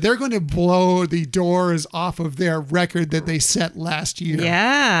Skywalker. True. They're going to blow the doors off of their record that they set last year.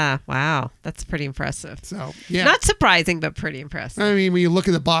 Yeah. Wow. That's pretty impressive. So, yeah. Not surprising, but pretty impressive. I mean, when you look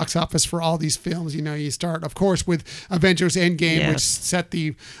at the box office for all these films, you start, of course, with Avengers Endgame, which set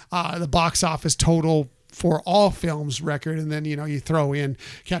the box office total for all films record, and then you throw in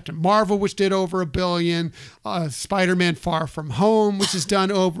Captain Marvel, which did over $1 billion, Spider-Man Far From Home, which has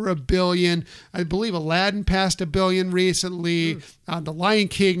done over $1 billion. I believe Aladdin passed $1 billion recently. The Lion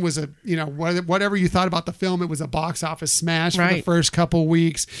King was whatever you thought about the film, it was a box office smash for the first couple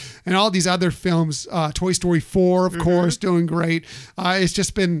weeks, and all these other films, Toy Story 4, of course, doing great. It's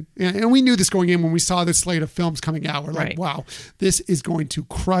just been, and we knew this going in when we saw this slate of films coming out. We're like, wow, this is going to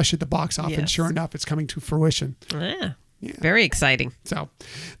crush at the box office. And sure enough, it's coming to fruition. Yeah. Very exciting. So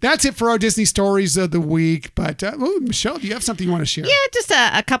that's it for our Disney stories of the week. But Michelle, do you have something you want to share? Yeah, just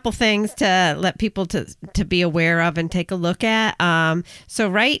a couple things to let people to be aware of and take a look at. So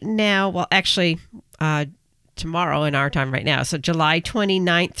right now, well, actually, tomorrow in our time right now, so July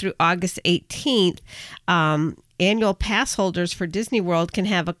 29th through August 18th, annual pass holders for Disney World can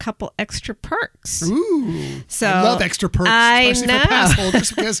have a couple extra perks. Ooh, so I love extra perks, especially for pass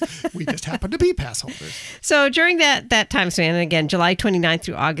holders, because we just happen to be pass holders. So during that time span, and again, July 29th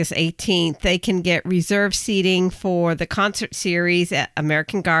through August 18th, they can get reserved seating for the concert series at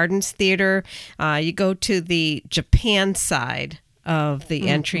American Gardens Theater. You go to the Japan side of the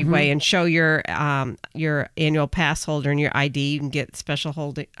entryway and show your annual pass holder and your ID. You can get special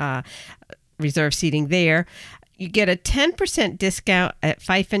holding reserve seating there. You get a 10% discount at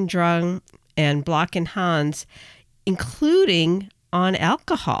Pfeif and Drum and Block and Hans, including on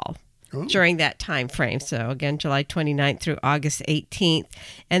alcohol during that time frame. So again, July 29th through August 18th.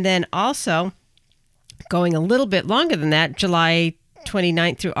 And then also going a little bit longer than that, July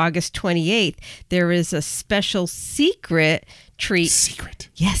 29th through August 28th, there is a special secret treat. Secret.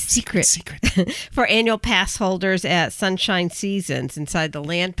 Yes, secret. For annual pass holders at Sunshine Seasons inside the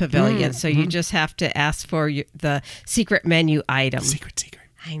Land Pavilion. So you just have to ask for the secret menu item. Secret.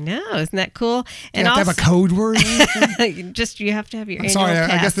 I know, isn't that cool? And you have to have a code word. You have to have your annual pass.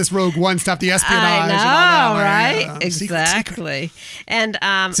 I guess this Rogue One stuff, the espionage. I know, and all that, right? Exactly. Secret. And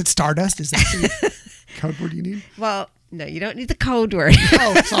is it Stardust? Is that the code word you need? Well, no, you don't need the code word.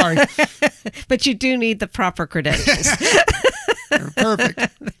 Oh, sorry. But you do need the proper credentials. Perfect.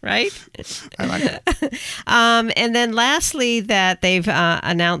 Right? I like it. And then lastly, that they've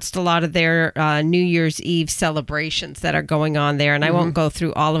announced a lot of their New Year's Eve celebrations that are going on there. And I won't go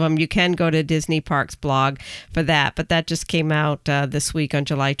through all of them. You can go to Disney Parks blog for that. But that just came out this week on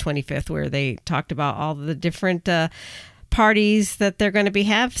July 25th, where they talked about all the different parties that they're going to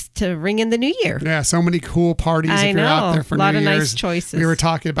have to ring in the new year. Yeah, so many cool parties if you're out there for New Year's. A lot of nice choices. We were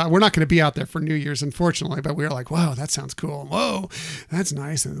talking about, we're not going to be out there for New Year's, unfortunately, but we were like, whoa, that sounds cool. Whoa, that's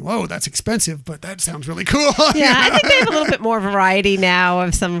nice. And whoa, that's expensive, but that sounds really cool. Yeah, I think they have a little bit more variety now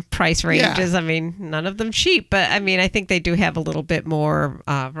of some price ranges. Yeah. I mean, none of them cheap, but I mean, I think they do have a little bit more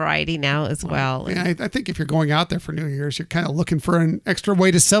variety now as well. Yeah, I think if you're going out there for New Year's, you're kind of looking for an extra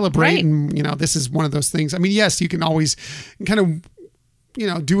way to celebrate. Right. And, this is one of those things. I mean, yes, you can always kind of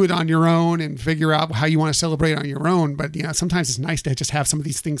do it on your own and figure out how you want to celebrate on your own. But, sometimes it's nice to just have some of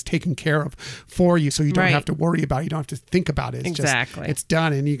these things taken care of for you, so you don't have to worry about it. You don't have to think about it. It's exactly. It's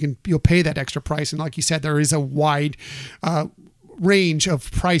done, and you'll pay that extra price. And like you said, there is a wide range of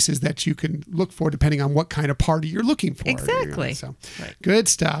prices that you can look for depending on what kind of party you're looking for. Exactly. So good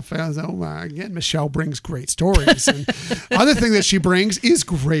stuff. So, again, Michelle brings great stories. And other thing that she brings is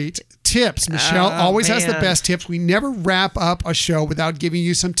great tips. Michelle always has the best tips. We never wrap up a show without giving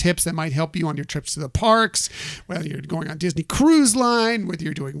you some tips that might help you on your trips to the parks, whether you're going on Disney Cruise Line, whether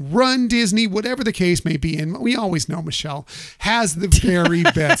you're doing Run Disney, whatever the case may be. And we always know Michelle has the very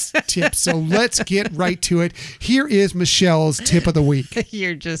best tips. So let's get right to it. Here is Michelle's tip of the week.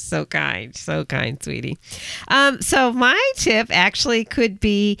 You're just so kind, sweetie. So my tip actually could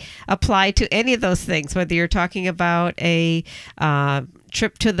be applied to any of those things, whether you're talking about a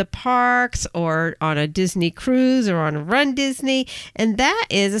trip to the parks or on a Disney cruise or on a Run Disney. And that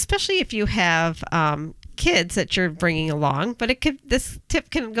is, especially if you have kids that you're bringing along, but this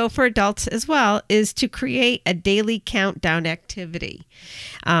tip can go for adults as well, is to create a daily countdown activity.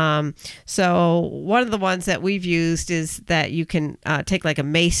 So one of the ones that we've used is that you can take like a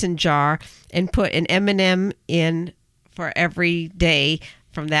mason jar and put an M&M in for every day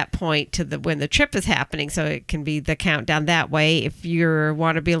from that point to when the trip is happening. So it can be the countdown that way. If you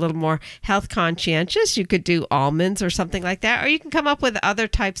want to be a little more health conscientious, you could do almonds or something like that, or you can come up with other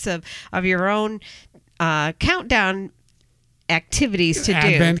types of your own countdown activities to do.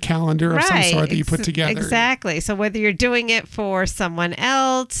 Advent calendar of some sort that you put together. Exactly. So whether you're doing it for someone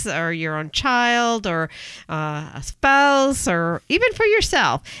else or your own child or a spouse or even for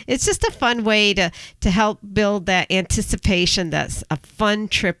yourself, it's just a fun way to help build that anticipation that a fun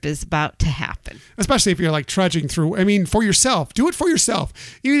trip is about to happen. Especially if you're like trudging through, for yourself, do it for yourself.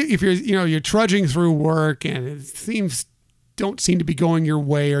 Even if you're trudging through work and it don't seem to be going your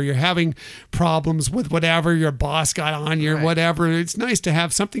way, or you're having problems with whatever your boss got on you, or whatever. It's nice to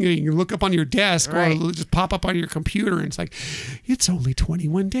have something that you can look up on your desk or just pop up on your computer, and it's like, it's only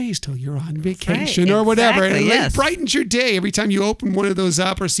 21 days till you're on vacation or whatever. And it brightens your day every time you open one of those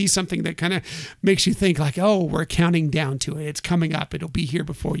up or see something that kind of makes you think like, oh, we're counting down to it. It's coming up. It'll be here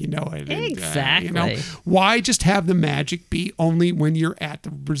before you know it. Exactly. And, why just have the magic be only when you're at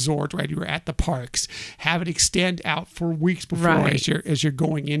the resort, right? You're at the parks. Have it extend out for weeks before as you're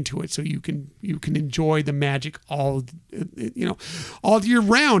going into it, so you can enjoy the magic all year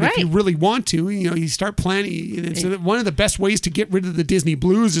round if you really want to. You start planning. And so one of the best ways to get rid of the Disney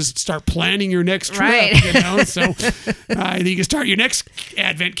blues is to start planning your next trip. So you can start your next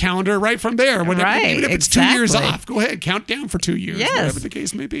Advent calendar right from there. Even if it's 2 years off, go ahead, count down for 2 years, whatever the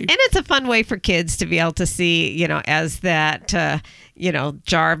case may be. And it's a fun way for kids to be able to see, as that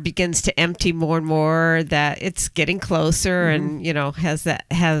jar begins to empty more and more, that it's getting closer, and have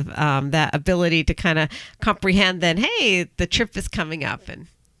that ability to kind of comprehend then, hey, the trip is coming up, and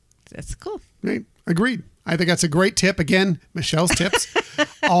that's cool. Right. Agreed. I think that's a great tip. Again, Michelle's tips,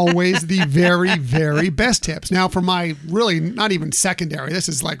 always the very, very best tips. Now for my really not even secondary, this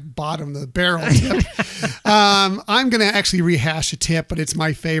is like bottom of the barrel tip. I'm going to actually rehash a tip, but it's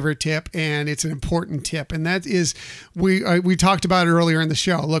my favorite tip, and it's an important tip. And that is, we talked about it earlier in the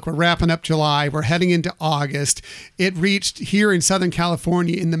show. Look, we're wrapping up July. We're heading into August. It reached here in Southern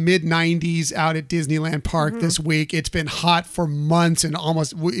California in the mid 90s out at Disneyland Park this week. It's been hot for months and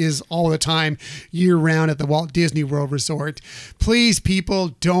almost is all the time year round at the Walt Disney World Resort. Please, people,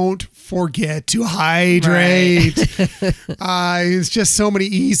 don't forget to hydrate. It's just so many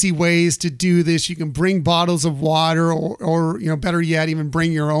easy ways to do this. You can bring bottles of water or better yet, even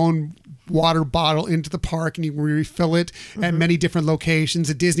bring your own water bottle into the park, and you can refill it at many different locations.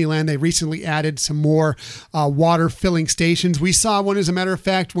 At Disneyland, they recently added some more water filling stations. We saw one, as a matter of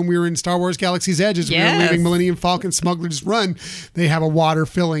fact, when we were in Star Wars Galaxy's Edge, as we were leaving Millennium Falcon Smuggler's Run. They have a water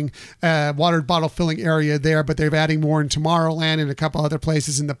bottle filling area there, but they're adding more in Tomorrowland and a couple other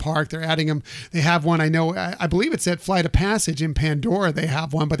places in the park. They're adding them. They have one, I believe it's at Flight of Passage in Pandora. They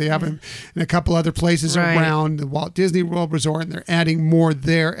have one, but they have them in a couple other places around the Walt Disney World Resort, and they're adding more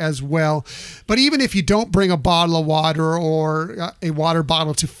there as well. But even if you don't bring a bottle of water or a water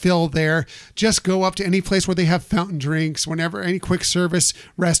bottle to fill there, just go up to any place where they have fountain drinks, any quick service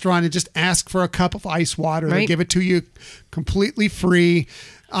restaurant, and just ask for a cup of ice water. They give it to you completely free.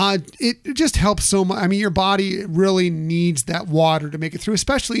 It just helps so much. Your body really needs that water to make it through,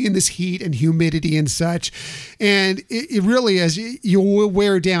 especially in this heat and humidity and such. And it really is, you will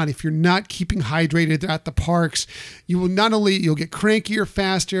wear down if you're not keeping hydrated at the parks. You'll get crankier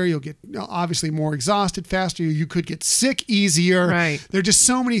faster. You'll get obviously more exhausted faster. You could get sick easier. There are just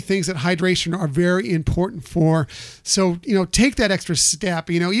so many things that hydration are very important for. So, take that extra step.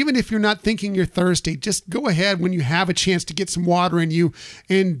 Even if you're not thinking you're thirsty, just go ahead when you have a chance to get some water in you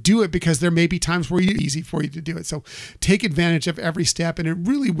and and do it, because there may be times where it's easy for you to do it. So take advantage of every step, and it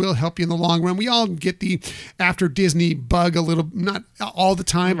really will help you in the long run. We all get the after Disney bug a little, not all the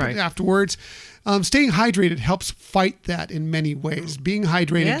time, but afterwards. Staying hydrated helps fight that in many ways. Being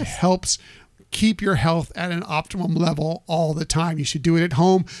hydrated helps keep your health at an optimum level all the time. You should do it at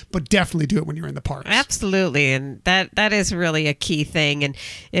home, but definitely do it when you're in the parks. Absolutely. And that is really a key thing.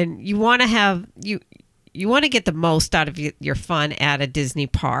 And you want to have you want to get the most out of your fun at a Disney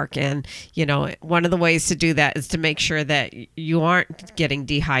park. And, one of the ways to do that is to make sure that you aren't getting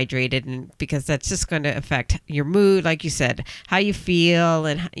dehydrated, and because that's just going to affect your mood, like you said, how you feel,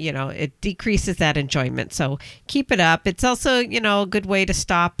 and, it decreases that enjoyment. So keep it up. It's also, a good way to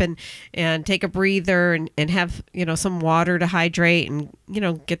stop and take a breather and have, some water to hydrate and,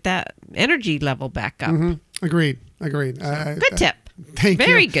 get that energy level back up. Mm-hmm. Agreed. Good tip. Thank you.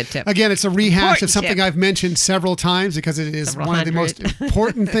 Very good tip. Again, it's a rehash Important of something tip. I've mentioned several times, because it is one of the most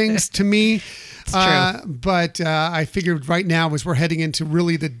important things to me. But I figured right now, as we're heading into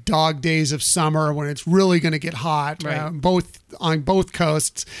really the dog days of summer, when it's really going to get hot, on both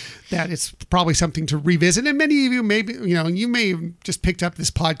coasts, that it's probably something to revisit. And many of you maybe, you may have just picked up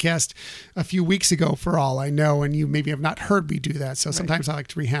this podcast a few weeks ago, for all I know, and you maybe have not heard me do that. So sometimes I like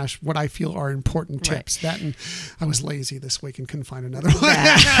to rehash what I feel are important tips. That, and I was lazy this week and couldn't find another one.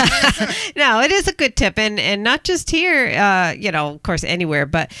 No, it is a good tip, and not just here, of course, anywhere.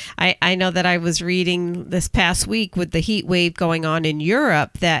 But I know that I was reading this past week with the heat wave going on in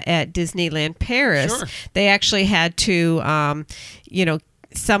Europe, that at Disneyland Paris, they actually had to,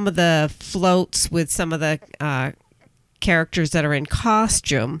 some of the floats with some of the characters that are in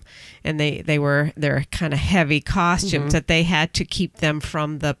costume, and they're kind of heavy costumes, that they had to keep them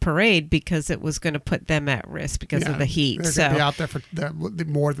from the parade because it was going to put them at risk because of the heat. They're going to be out there for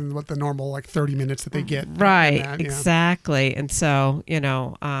more than what the normal 30 minutes that they get. Right, exactly. And so,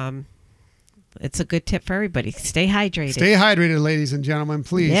 it's a good tip for everybody. Stay hydrated. Stay hydrated, ladies and gentlemen.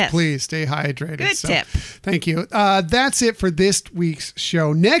 Please stay hydrated. Good tip. Thank you. That's it for this week's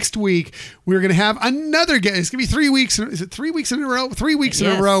show. Next week, we're going to have another guest. It's going to be 3 weeks. Is it 3 weeks in a row? 3 weeks in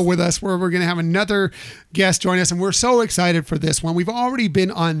a row with us, where we're going to have another guest join us. And we're so excited for this one. We've already been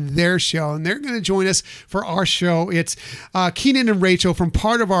on their show, and they're going to join us for our show. It's Keenan and Rachel from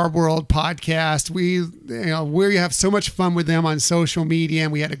Part of Our World podcast. We have so much fun with them on social media,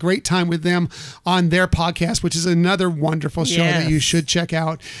 and we had a great time with them on their podcast, which is another wonderful show that you should check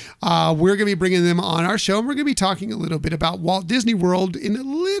out. We're going to be bringing them on our show, and we're going to be talking a little bit about Walt Disney World in a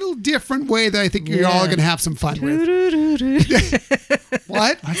little different way that I think you're all going to have some fun with.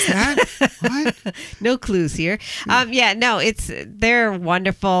 What? What's that? What? No clues here. They're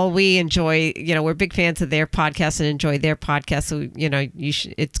wonderful. We enjoy, we're big fans of their podcast and enjoy their podcast. So,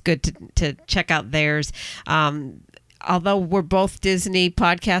 it's good to check out theirs. Although we're both Disney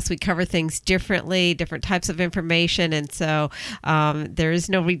podcasts, we cover things differently, different types of information. And so there is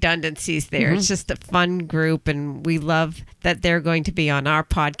no redundancies there. It's just a fun group. And we love that they're going to be on our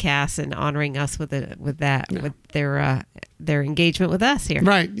podcast and honoring us with their engagement with us here.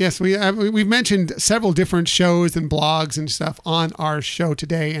 Right. Yes. We've mentioned several different shows and blogs and stuff on our show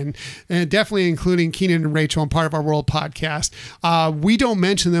today, and definitely including Keenan and Rachel and Part of Our World podcast. We don't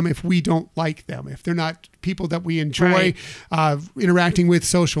mention them if we don't like them, if they're not people that we enjoy interacting with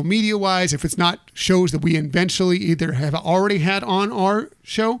social media wise, if it's not shows that we eventually either have already had on our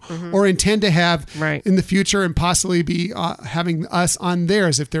show or intend to have in the future, and possibly be having us on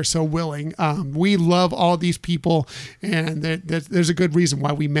theirs if they're so willing. We love all these people, and there's a good reason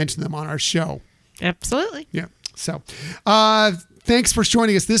why we mention them on our show. Absolutely. Yeah. So thanks for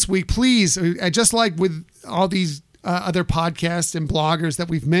joining us this week. Please, just like with all these other podcasts and bloggers that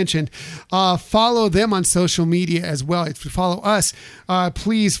we've mentioned, follow them on social media as well. If you follow us,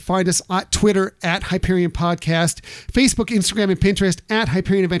 please find us at Twitter at Hyperion Podcast, Facebook, Instagram, and Pinterest at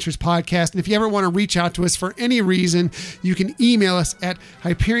Hyperion Adventures Podcast. And if you ever want to reach out to us for any reason, you can email us at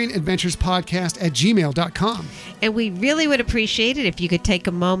HyperionAdventurespodcast@gmail.com. And we really would appreciate it if you could take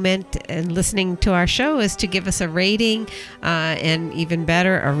a moment and listening to our show is to give us a rating, and even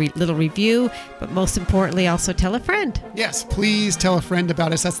better, a little review. But most importantly, also tell a friend. Yes, please tell a friend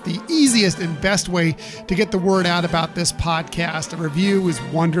about us. That's the easiest and best way to get the word out about this podcast. A review is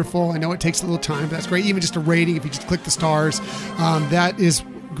wonderful. I know it takes a little time, but that's great. Even just a rating, if you just click the stars, that is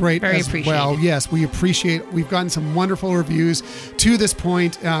great as well. Yes, we appreciate. We've gotten some wonderful reviews to this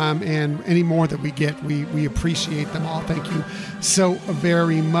point, and any more that we get, we appreciate them all. Thank you so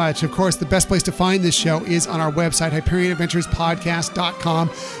very much. Of course, the best place to find this show is on our website, HyperionAdventuresPodcast.com.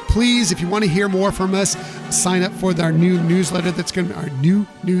 please, if you want to hear more from us, sign up for our new newsletter. That's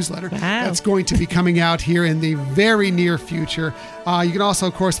going to be coming out here in the very near future. You can also,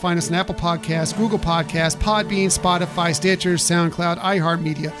 of course, find us on Apple Podcasts, Google Podcasts, Podbean, Spotify, Stitcher, SoundCloud,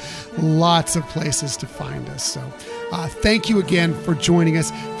 iHeartMedia. Lots of places to find us. So thank you again for joining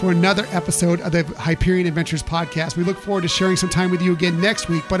us for another episode of the Hyperion Adventures podcast. We look forward to sharing some time with you again next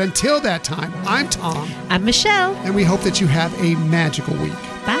week. But until that time, I'm Tom. I'm Michelle. And we hope that you have a magical week.